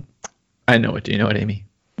 I know it. Do you know it, Amy?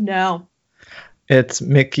 No. It's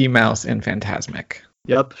Mickey Mouse in Fantasmic.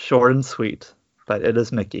 Yep, short and sweet, but it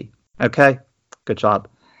is Mickey. Okay, good job.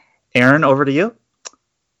 Aaron, over to you.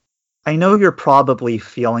 I know you're probably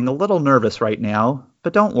feeling a little nervous right now,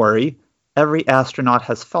 but don't worry. Every astronaut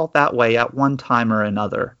has felt that way at one time or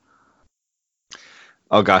another.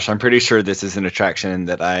 Oh gosh, I'm pretty sure this is an attraction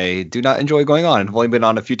that I do not enjoy going on. I've only been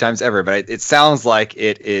on a few times ever, but it sounds like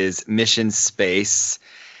it is Mission Space.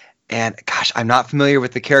 And gosh, I'm not familiar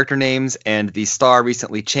with the character names, and the star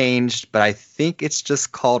recently changed, but I think it's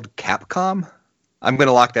just called Capcom. I'm going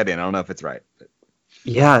to lock that in. I don't know if it's right.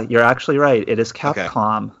 Yeah, you're actually right. It is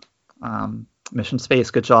Capcom. Okay. Mission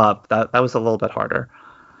Space, good job. That was a little bit harder.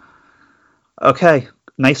 Okay,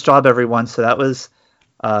 nice job, everyone. So that was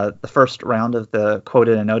the first round of the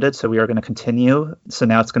quoted and noted. So we are going to continue. So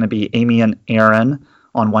now it's going to be Amy and Aaron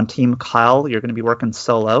on one team. Kyle, you're going to be working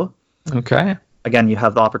solo. Okay. Again, you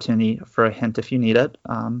have the opportunity for a hint if you need it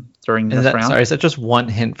during this round. Sorry, is that just one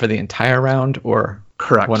hint for the entire round, or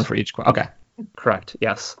correct? One for each. Okay. Correct.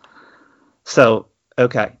 Yes. So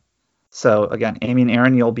okay. So again, Amy and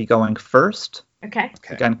Aaron, you'll be going first. Okay.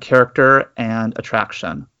 Again, character and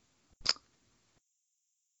attraction.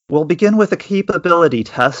 We'll begin with a capability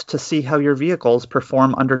test to see how your vehicles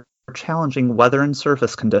perform under challenging weather and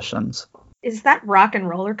surface conditions. Is that Rock and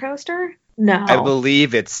Roller Coaster? No. I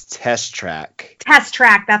believe it's Test Track. Test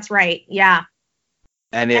Track, that's right. Yeah.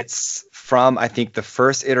 And it's from, I think, the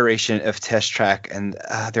first iteration of Test Track. And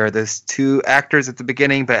there are those two actors at the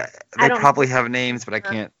beginning, but they probably have names, but I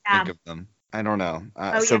can't think of them. I don't know.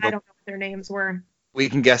 I don't know what their names were. We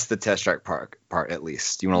can guess the Test Track part at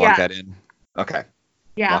least. Do you want to lock that in? Okay.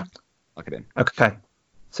 Yeah. Lock it in. Okay.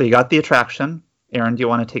 So you got the attraction. Aaron, do you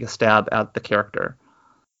want to take a stab at the character?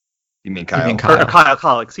 You mean Kyle?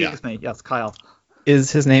 Kyle, excuse me. Yes, Kyle.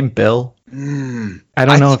 Is his name Bill? I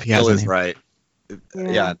don't know if he has Bill a is name. right.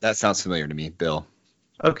 Yeah, that sounds familiar to me, Bill.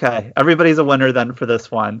 Okay, everybody's a winner then for this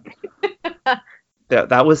one.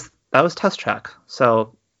 that was Test Track.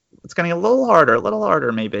 So it's getting a little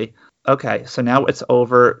harder maybe. Okay, so now it's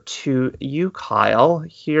over to you, Kyle.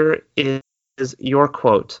 Here is your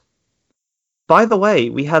quote. By the way,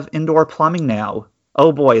 we have indoor plumbing now.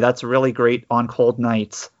 Oh boy, that's really great on cold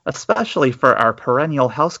nights, especially for our perennial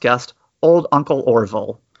house guest, old Uncle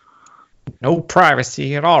Orville. No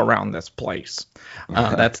privacy at all around this place.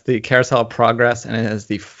 That's the Carousel of Progress, and it is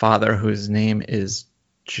the father whose name is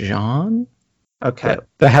John. Okay.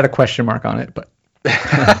 That had a question mark on it, but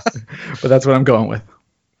but that's what I'm going with.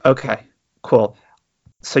 Okay, cool.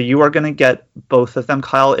 So you are going to get both of them,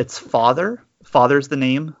 Kyle. It's father. Father's the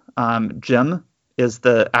name. Jim is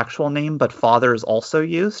the actual name, but father is also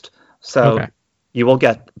used. So you will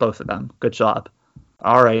get both of them. Good job.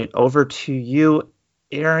 All right, over to you,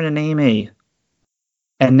 Aaron and Amy.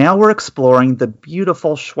 And now we're exploring the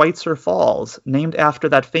beautiful Schweitzer Falls, named after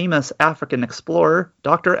that famous African explorer,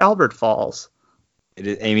 Dr. Albert Falls.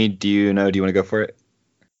 Amy, do you want to go for it?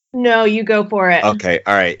 No, you go for it. Okay,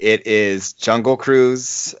 all right. It is Jungle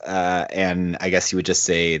Cruise, and I guess you would just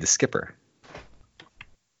say the skipper.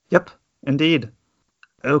 Yep, indeed.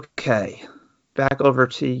 Okay, back over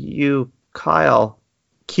to you, Kyle.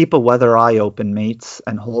 Keep a weather eye open, mates,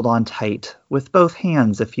 and hold on tight, with both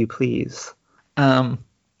hands, if you please.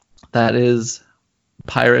 That is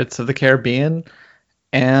Pirates of the Caribbean,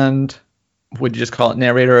 and would you just call it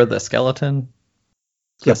narrator or the skeleton?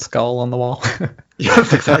 Yep. The skull on the wall?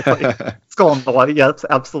 Yes, exactly. Skull on the wall. Yes,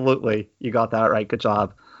 absolutely. You got that right. Good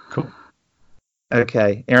job. Cool.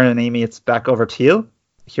 Okay, Aaron and Amy, it's back over to you.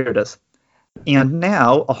 Here it is. And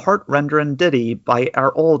now, a heart-rendering ditty by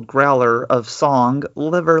our old growler of song,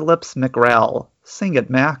 Liver Lips McRell. Sing it,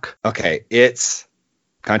 Mac. Okay, it's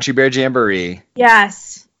Country Bear Jamboree.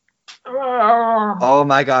 Yes. Oh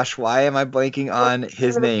my gosh, why am I blanking on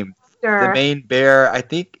his name? The main bear, I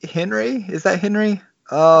think Henry? Is that Henry?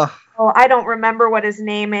 Oh, I don't remember what his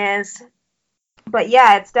name is. But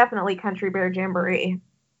yeah, it's definitely Country Bear Jamboree.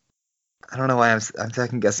 I don't know why I'm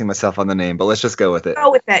second guessing myself on the name, but let's just go with it.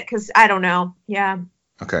 Go with it, because I don't know. Yeah.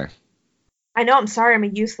 Okay. I know, I'm sorry, I'm a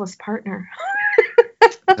useless partner.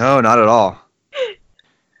 No, not at all.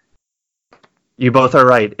 You both are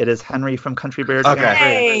right. It is Henry from Country Bear Jamboree.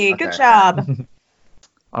 Hey, good job.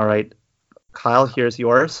 All right. Kyle, here's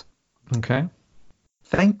yours. Okay.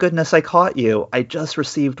 Thank goodness I caught you. I just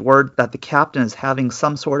received word that the captain is having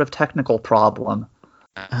some sort of technical problem.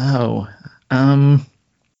 Oh,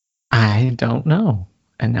 I don't know.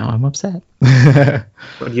 And now I'm upset.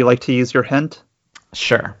 Would you like to use your hint?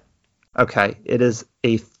 Sure. Okay. It is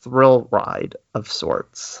a thrill ride of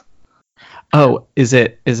sorts. Oh, is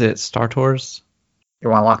it Star Tours? You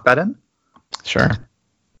want to lock that in? Sure.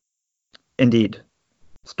 Indeed.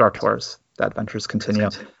 Star Tours. The adventures continue.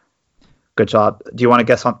 Good Good job. Do you want to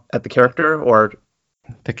guess at the character or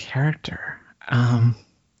The character? only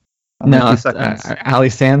No, a few seconds? Ali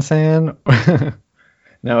Sansan.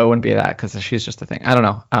 No, it wouldn't be that because she's just a thing. I don't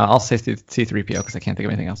know. I'll say C-3PO because I can't think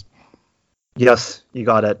of anything else. Yes, you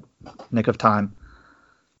got it. Nick of time.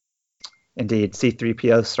 Indeed,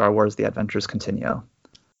 C-3PO, Star Wars: The Adventures Continue.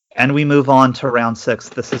 And we move on to round 6.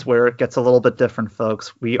 This is where it gets a little bit different,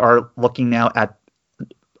 folks. We are looking now at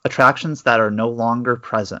attractions that are no longer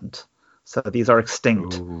present. So these are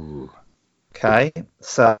extinct. Ooh. Okay,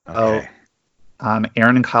 so Okay.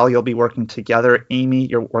 Aaron and Kyle, you'll be working together. Amy,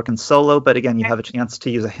 you're working solo, but again, you have a chance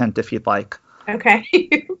to use a hint if you'd like. Okay.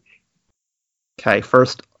 Okay,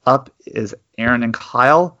 first up is Aaron and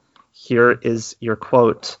Kyle. Here is your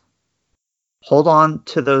quote. Hold on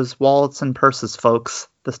to those wallets and purses, folks.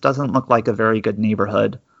 This doesn't look like a very good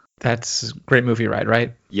neighborhood. That's Great Movie Ride,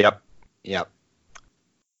 right? Yep.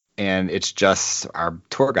 And it's just our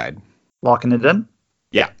tour guide. Locking it in?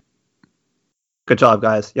 Yeah. Good job,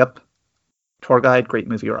 guys. Yep. Tour guide, Great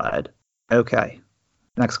Movie Ride. Okay.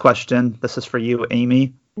 Next question. This is for you,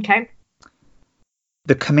 Amy. Okay.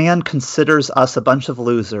 The command considers us a bunch of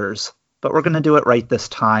losers, but we're going to do it right this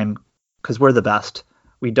time because we're the best.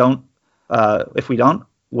 If we don't,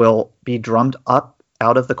 we'll be drummed up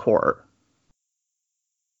out of the core.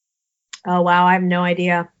 Oh, wow. I have no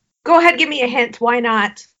idea. Go ahead. Give me a hint. Why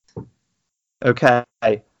not? Okay.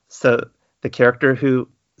 So the character who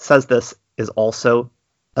says this is also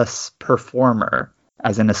a performer,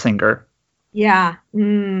 as in a singer. Yeah.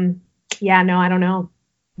 Yeah, no, I don't know.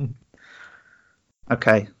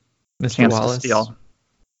 Okay. Mr. Chance Wallace. to steal.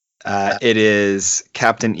 It is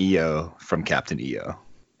Captain EO from Captain EO.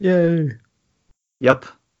 Yay. Yep.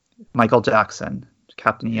 Michael Jackson.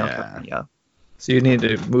 Captain EO. Yeah. Captain EO. So you need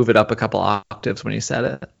to move it up a couple octaves when you said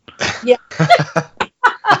it. Yeah.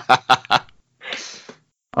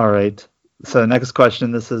 All right. So next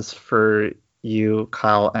question. This is for you,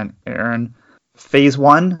 Kyle and Aaron. Phase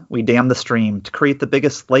 1, we dam the stream to create the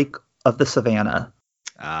biggest lake of the savannah.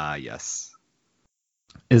 Yes.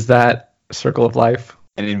 Is that Circle of Life?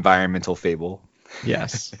 An environmental fable.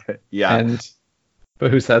 Yes. Yeah. But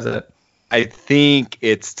who says it? I think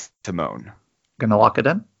it's Timon. Gonna lock it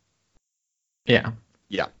in? Yeah.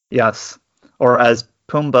 Yeah. Yes. Or as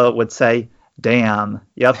Pumbaa would say, damn.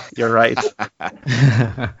 Yep, you're right.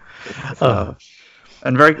 Oh.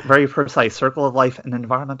 And very, very precise. Circle of Life, an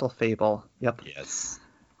environmental fable. Yep. Yes.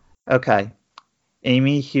 Okay.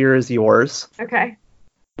 Amy, here is yours. Okay.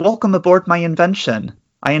 Welcome aboard my invention.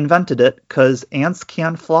 I invented it because ants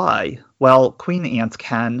can fly. Well, queen ants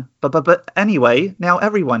can, but anyway, now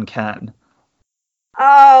everyone can.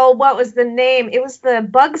 Oh, what was the name? It was the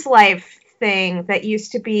Bugs Life thing that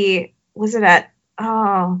used to be. Was it at?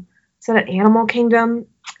 Oh, is it at Animal Kingdom?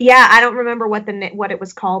 Yeah, I don't remember what it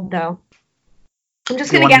was called though. I'm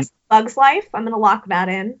just gonna guess Bugs Life. I'm gonna lock that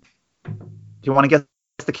in. Do you want to guess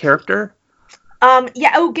the character?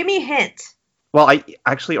 Yeah. Oh, give me a hint. Well, I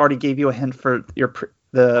actually already gave you a hint for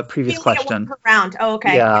the previous question. Per round. Oh,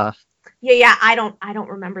 okay. Yeah. Yeah. I don't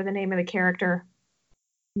remember the name of the character.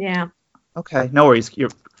 Yeah. Okay, no worries.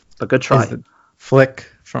 But good try. Is it Flick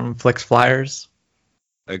from Flick's Flyers?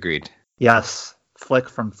 Agreed. Yes, Flick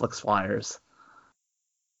from Flick's Flyers.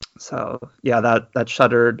 So yeah, that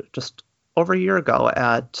shuttered just over a year ago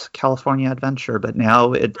at California Adventure, but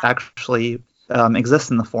now it actually exists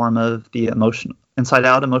in the form of the Inside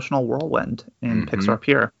Out Emotional Whirlwind in Pixar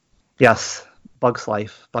Pier. Yes, Bugs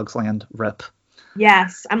Life, Bugs Land, RIP.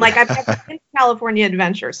 Yes, I'm like, I've never been to California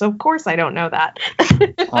Adventure, so of course I don't know that.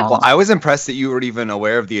 Well, I was impressed that you were even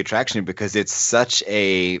aware of the attraction because it's such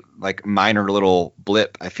a minor little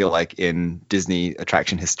blip, I feel like, in Disney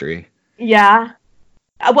attraction history. Yeah.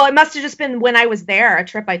 Well, it must have just been when I was there, a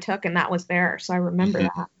trip I took, and that was there, so I remember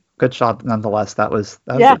that. Good job, nonetheless. That was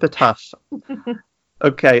a bit tough.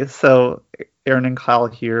 Okay, so Aaron and Kyle,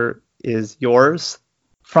 here is yours.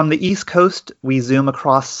 From the East Coast, we zoom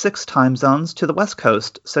across 6 time zones to the West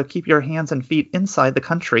Coast, so keep your hands and feet inside the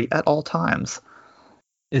country at all times.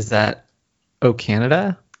 Is that Oh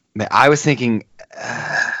Canada? I was thinking,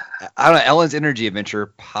 I don't know, Ellen's Energy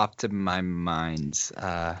Adventure popped in my mind.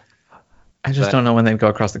 I just don't know when they'd go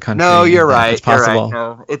across the country. No, you're right. It's possible. You're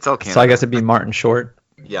right. No, it's okay. So I guess it'd be Martin Short.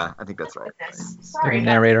 Yeah, I think that's right. Sorry. The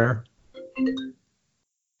narrator.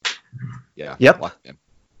 Yeah. Yep.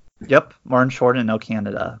 Yep, Martin Short and No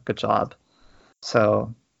Canada. Good job.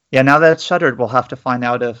 So, yeah, now that it's shuttered, we'll have to find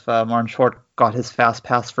out if Martin Short got his fast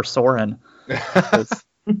pass for Soarin'.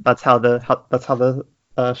 That's how the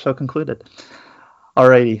show concluded.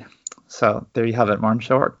 Alrighty, so there you have it, Martin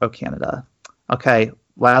Short, Oh Canada. Okay,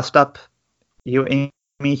 last up, you,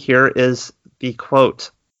 Amy. Here is the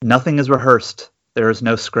quote: Nothing is rehearsed. There is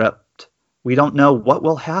no script. We don't know what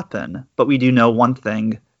will happen, but we do know one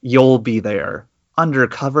thing. You'll be there.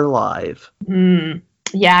 Undercover Live.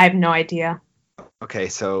 Yeah, I have no idea. Okay,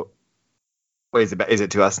 so wait, is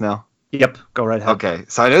it to us now? Yep, go right ahead. Okay,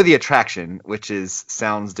 so I know The Attraction, which is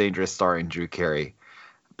Sounds Dangerous starring Drew Carey.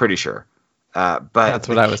 Pretty sure. But that's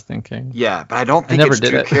what I was thinking. Yeah, but I don't think it's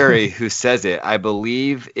Drew Carey who says it. I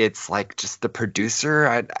believe it's like just the producer.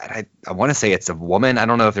 I want to say it's a woman. I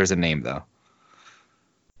don't know if there's a name though.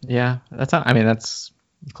 Yeah, that's as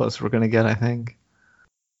close as we're gonna get, I think.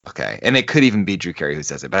 Okay, and it could even be Drew Carey who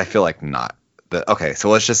says it, but I feel like not. Okay, so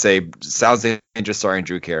let's just say Sounds Dangerous starring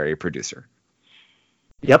Drew Carey, producer.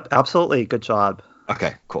 Yep, absolutely. Good job.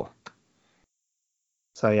 Okay, cool.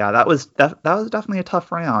 So yeah, that was definitely a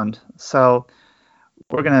tough round. So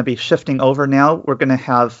we're going to be shifting over now. We're going to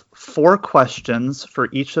have 4 questions for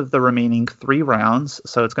each of the remaining 3 rounds.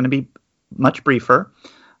 So it's going to be much briefer.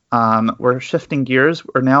 We're shifting gears.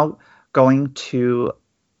 We're now going to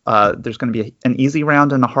there's going to be an easy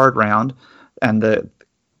round and a hard round, and the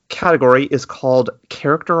category is called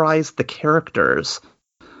Characterize the Characters.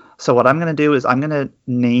 So what I'm going to do is I'm going to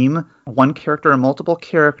name one character or multiple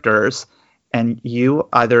characters, and you,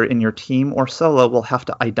 either in your team or solo, will have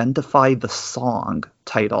to identify the song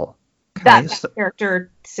title. Okay? That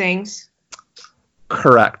character sings?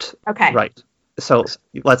 Correct. Okay. Right. So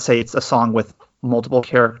let's say it's a song with multiple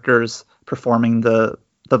characters performing the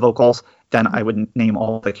vocals, then I would name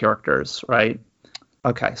all the characters, right?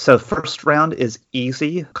 Okay, so first round is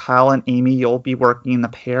easy. Kyle and Amy, you'll be working in a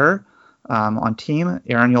pair on team.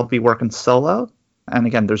 Aaron, you'll be working solo. And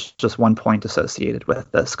again, there's just 1 point associated with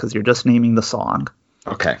this because you're just naming the song.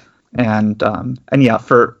 Okay. And yeah,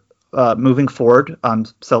 for moving forward,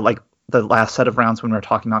 so like the last set of rounds when we were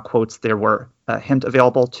talking about quotes, there were a hint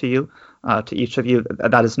available to you, to each of you.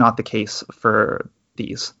 That is not the case for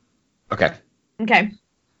these. Okay.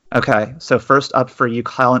 Okay, so first up for you,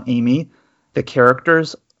 Kyle and Amy, the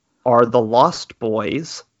characters are the Lost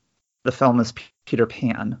Boys. The film is Peter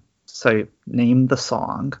Pan. So name the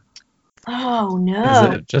song. Oh, no.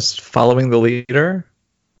 Is it just following the leader?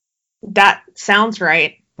 That sounds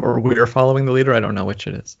right. Or we're following the leader? I don't know which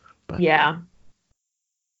it is. But. Yeah.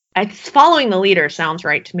 It's following the leader sounds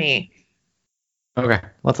right to me. Okay,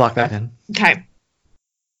 let's lock that in. Okay.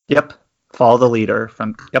 Yep, follow the leader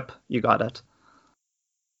from... Yep, you got it.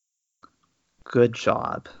 Good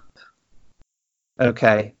job.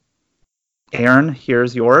 Okay. Aaron,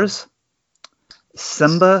 here's yours.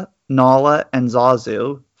 Simba, Nala, and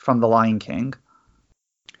Zazu from The Lion King.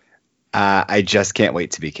 I just can't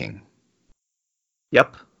wait to be king.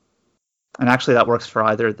 Yep. And actually that works for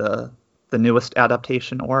either the newest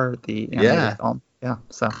adaptation or the animated film. Yeah,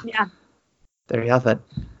 so there you have it.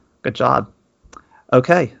 Good job.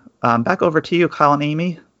 Okay, back over to you, Kyle and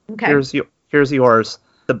Amy. Okay. Here's yours.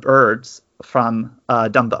 The birds from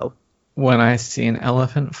Dumbo. When I see an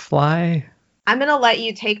elephant fly... I'm going to let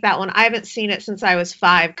you take that one. I haven't seen it since I was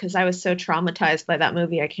 5 because I was so traumatized by that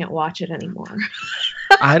movie I can't watch it anymore.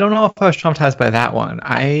 I don't know if I was traumatized by that one.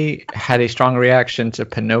 I had a strong reaction to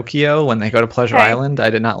Pinocchio when they go to Pleasure Island.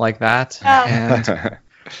 I did not like that. And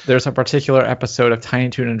there's a particular episode of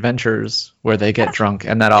Tiny Toon Adventures where they get drunk,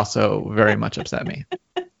 and that also very much upset me.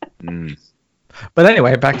 But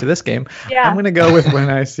anyway, back to this game. Yeah. I'm going to go with When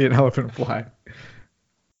I See an Elephant Fly.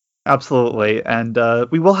 Absolutely, and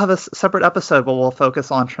we will have a separate episode where we'll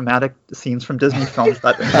focus on traumatic scenes from Disney films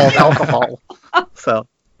that involve alcohol. So,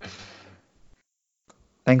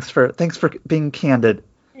 thanks for being candid.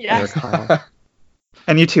 Yeah. Kyle.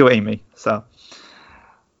 And you too, Amy. So,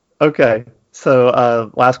 okay.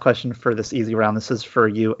 So, last question for this easy round. This is for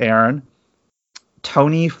you, Aaron.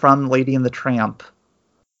 Tony from Lady and the Tramp.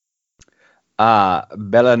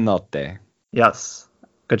 Bella Notte. Yes.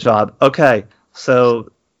 Good job. Okay.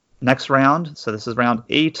 So. Next round, so this is round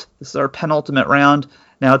 8. This is our penultimate round.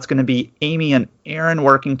 Now it's going to be Amy and Aaron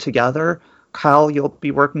working together. Kyle, you'll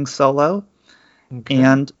be working solo. Okay.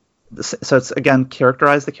 And so it's, again,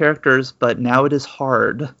 characterize the characters, but now it is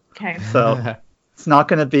hard. Okay. So it's not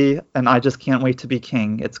going to be an I Just Can't Wait to Be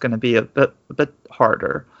King. It's going to be a bit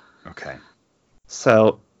harder. Okay.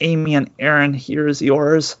 So Amy and Aaron, here's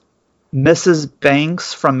yours. Mrs.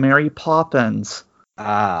 Banks from Mary Poppins.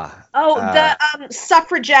 The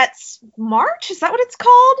Suffragettes March? Is that what it's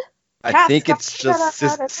called? I think it's just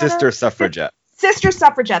Sister Suffragette. Sister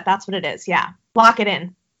Suffragette, that's what it is, yeah. Lock it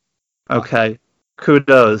in. Okay.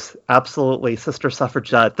 Kudos. Absolutely. Sister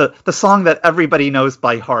Suffragette. The song that everybody knows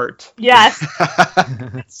by heart. Yes.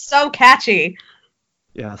 It's so catchy.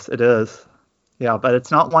 Yes, it is. Yeah, but it's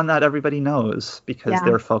not one that everybody knows because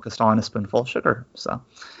they're focused on A Spoonful of Sugar. So.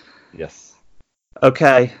 Yes.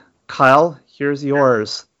 Okay, Kyle, here's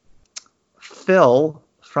yours. Phil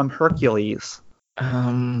from Hercules.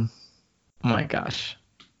 Oh my gosh.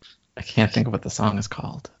 I can't think of what the song is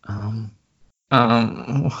called.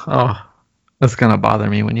 Oh, that's gonna bother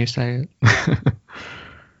me when you say it.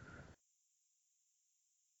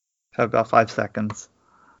 Have about 5 seconds.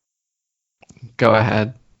 Go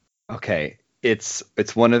ahead. Okay, it's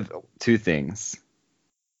one of two things.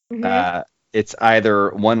 Mhm. It's either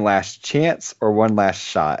One Last Chance or One Last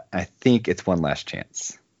Shot. I think it's One Last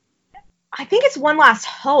Chance. I think it's One Last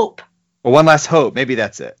Hope. Or One Last Hope. Maybe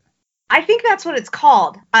that's it. I think that's what it's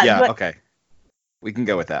called. Yeah, but- okay. We can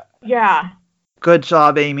go with that. Yeah. Good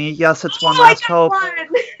job, Amy. Yes, it's One I Last got Hope.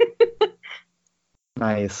 one.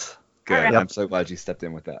 Nice. Good. All right. I'm so glad you stepped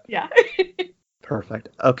in with that. Yeah. Perfect.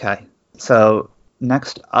 Okay. So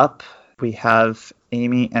next up, we have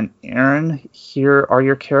Amy and Aaron. Here are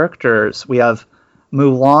your characters. We have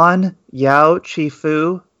Mulan, Yao,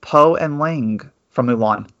 Chi-Fu, Po, and Ling from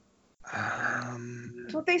Mulan.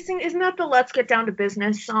 That's what they sing. Isn't that the Let's Get Down to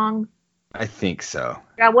Business song? I think so.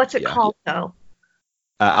 Yeah, what's it Yeah. called, though?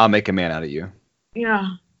 I'll Make a Man Out of You. Yeah.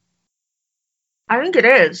 I think it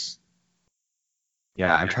is.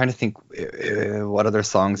 Yeah, I'm trying to think what other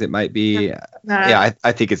songs it might be. Yeah,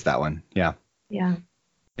 I think it's that one. Yeah. Yeah.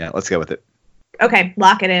 Yeah, let's go with it. Okay,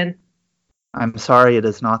 lock it in. I'm sorry, it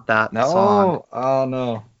is not that song. Oh,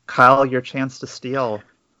 no. Kyle, your chance to steal.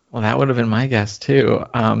 Well, that would have been my guess too.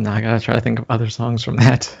 Now I gotta try to think of other songs from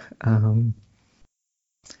that.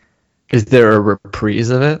 Is there a reprise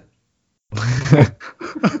of it?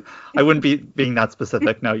 I wouldn't be being that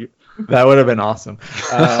specific. No, That would have been awesome.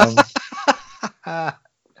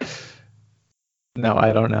 No,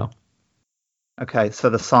 I don't know. Okay, so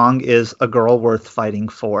the song is A Girl Worth Fighting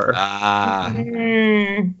For.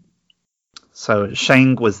 Mm, So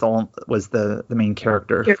Shang was the main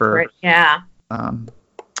character you're for right. Yeah.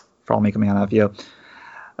 for I'll Make a Man Out of You.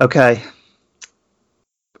 Okay.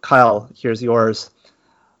 Kyle, here's yours.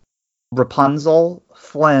 Rapunzel,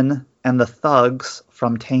 Flynn, and the Thugs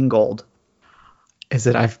from Tangled. Is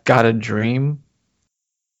it I've Got a Dream?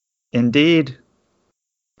 Indeed.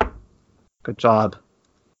 Good job.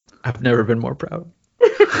 I've never been more proud.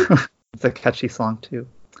 It's a catchy song, too.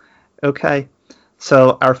 Okay.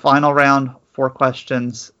 So our final round, 4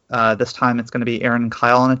 questions. This time it's going to be Aaron and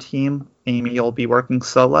Kyle on a team. Amy, you'll be working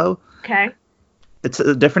solo. Okay. It's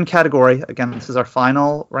a different category. Again, this is our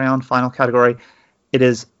final round, final category. It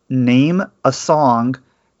is name a song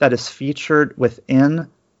that is featured within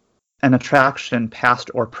an attraction,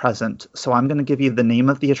 past or present. So I'm going to give you the name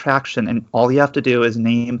of the attraction, and all you have to do is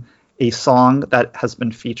name a song that has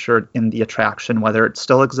been featured in the attraction, whether it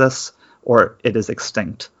still exists or it is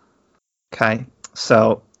extinct. Okay,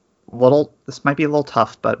 so this might be a little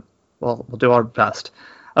tough, but we'll do our best.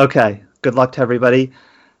 Okay, good luck to everybody.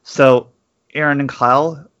 So Aaron and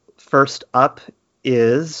Kyle, first up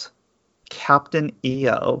is Captain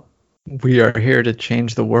EO. We are here to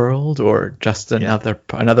change the world, or just another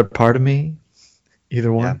part of me.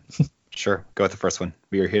 Either one. Yeah. Sure, go with the first one.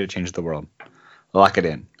 We are here to change the world. Lock it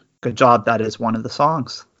in. Good job. That is one of the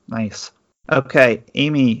songs. Nice. Okay,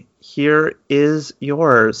 Amy, here is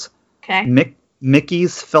yours. Okay.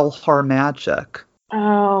 Mickey's PhilharMagic.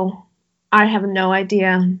 Oh, I have no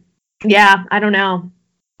idea. Yeah, I don't know.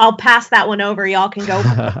 I'll pass that one over. Y'all can go.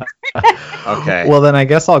 Okay. Well, then I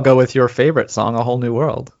guess I'll go with your favorite song, A Whole New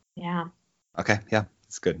World. Yeah. Okay, yeah,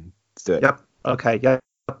 it's good. Let's do it. Yep. Okay, yep,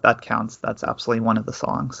 that counts. That's absolutely one of the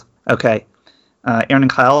songs. Okay. Aaron and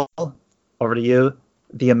Kyle, over to you.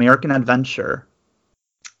 The American Adventure.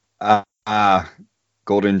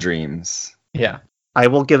 Golden Dreams. Yeah. I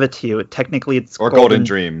will give it to you. Technically, it's Golden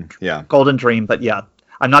Dream. Yeah. Golden Dream, but yeah.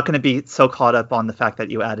 I'm not going to be so caught up on the fact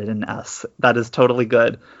that you added an S. That is totally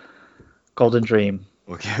good. Golden Dream.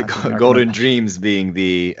 Okay. Golden Dreams being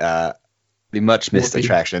the much missed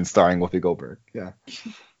attraction starring Whoopi Goldberg. Yeah.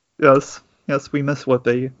 Yes, we miss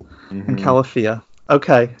Whoopi and Calafia.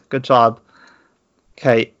 Okay, good job.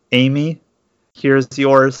 Okay, Amy, here's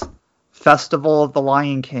yours. Festival of the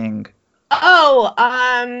Lion King. Oh,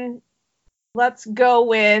 let's go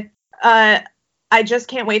with I Just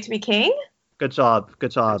Can't Wait to Be King. Good job.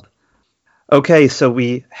 Okay, so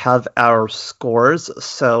we have our scores.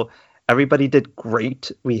 So everybody did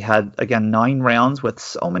great. We had, again, 9 rounds with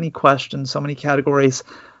so many questions, so many categories.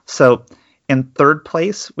 So in third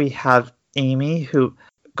place, we have Amy, who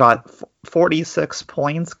got 46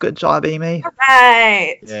 points. Good job, Amy. All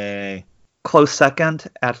right. Yay. Close second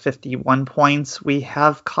at 51 points, we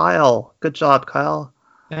have Kyle. Good job, Kyle.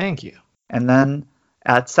 Thank you. And then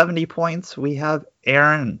at 70 points, we have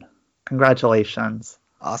Aaron. Congratulations.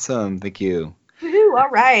 Awesome. Thank you. Woo-hoo, all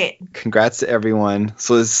right. Congrats to everyone. This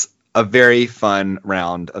was a very fun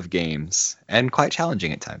round of games and quite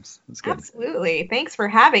challenging at times. It was good. Absolutely. Thanks for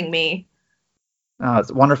having me.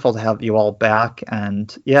 It's wonderful to have you all back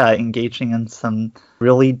and, engaging in some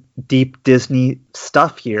really deep Disney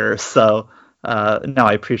stuff here. So,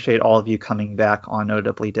 I appreciate all of you coming back on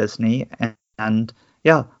Notably Disney. And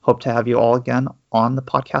hope to have you all again on the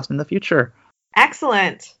podcast in the future.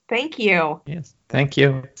 Excellent. Thank you. Yes. Thank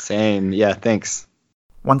you. Same. Yeah, thanks.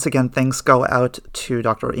 Once again, thanks go out to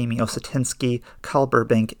Dr. Amy Osetinsky, Kyle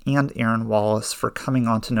Burbank, and Aaron Wallace for coming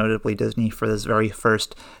on to Notably Disney for this very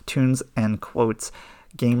first Tunes and Quotes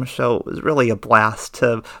game show. It was really a blast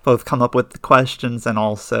to both come up with the questions and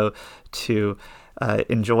also to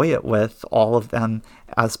enjoy it with all of them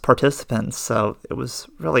as participants. So it was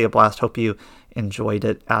really a blast. Hope you enjoyed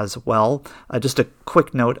it as well. Just a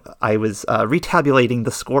quick note, I was retabulating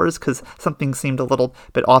the scores because something seemed a little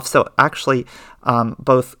bit off. So actually,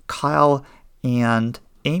 both Kyle and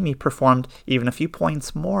Amy performed even a few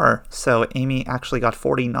points more. So Amy actually got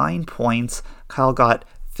 49 points, Kyle got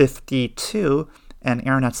 52, and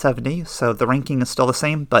Aaron at 70. So the ranking is still the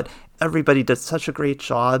same, but everybody did such a great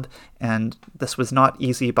job, and this was not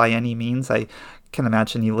easy by any means. I can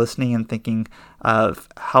imagine you listening and thinking of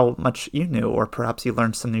how much you knew, or perhaps you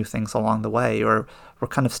learned some new things along the way, or were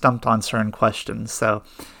kind of stumped on certain questions. So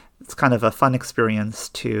it's kind of a fun experience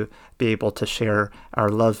to be able to share our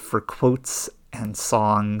love for quotes and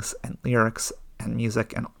songs and lyrics and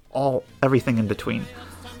music and everything in between.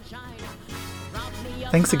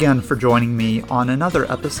 Thanks again for joining me on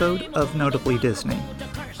another episode of Notably Disney.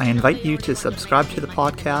 I invite you to subscribe to the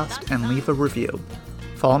podcast and leave a review.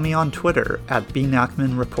 Follow me on Twitter at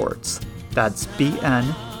bnachmanreports. That's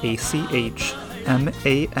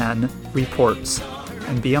BNACHMAN reports,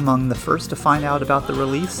 and be among the first to find out about the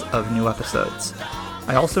release of new episodes.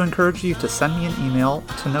 I also encourage you to send me an email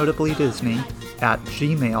to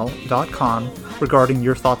notablydisney@gmail.com regarding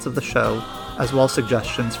your thoughts of the show, as well as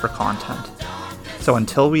suggestions for content. So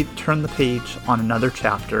until we turn the page on another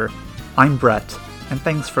chapter, I'm Brett, and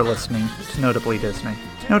thanks for listening to Notably Disney.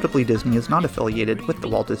 Notably Disney is not affiliated with the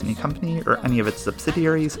Walt Disney Company or any of its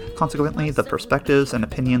subsidiaries. Consequently, the perspectives and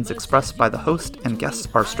opinions expressed by the host and guests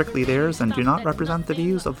are strictly theirs and do not represent the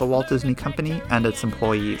views of the Walt Disney Company and its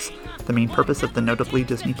employees. The main purpose of the Notably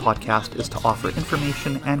Disney podcast is to offer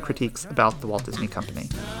information and critiques about the Walt Disney Company.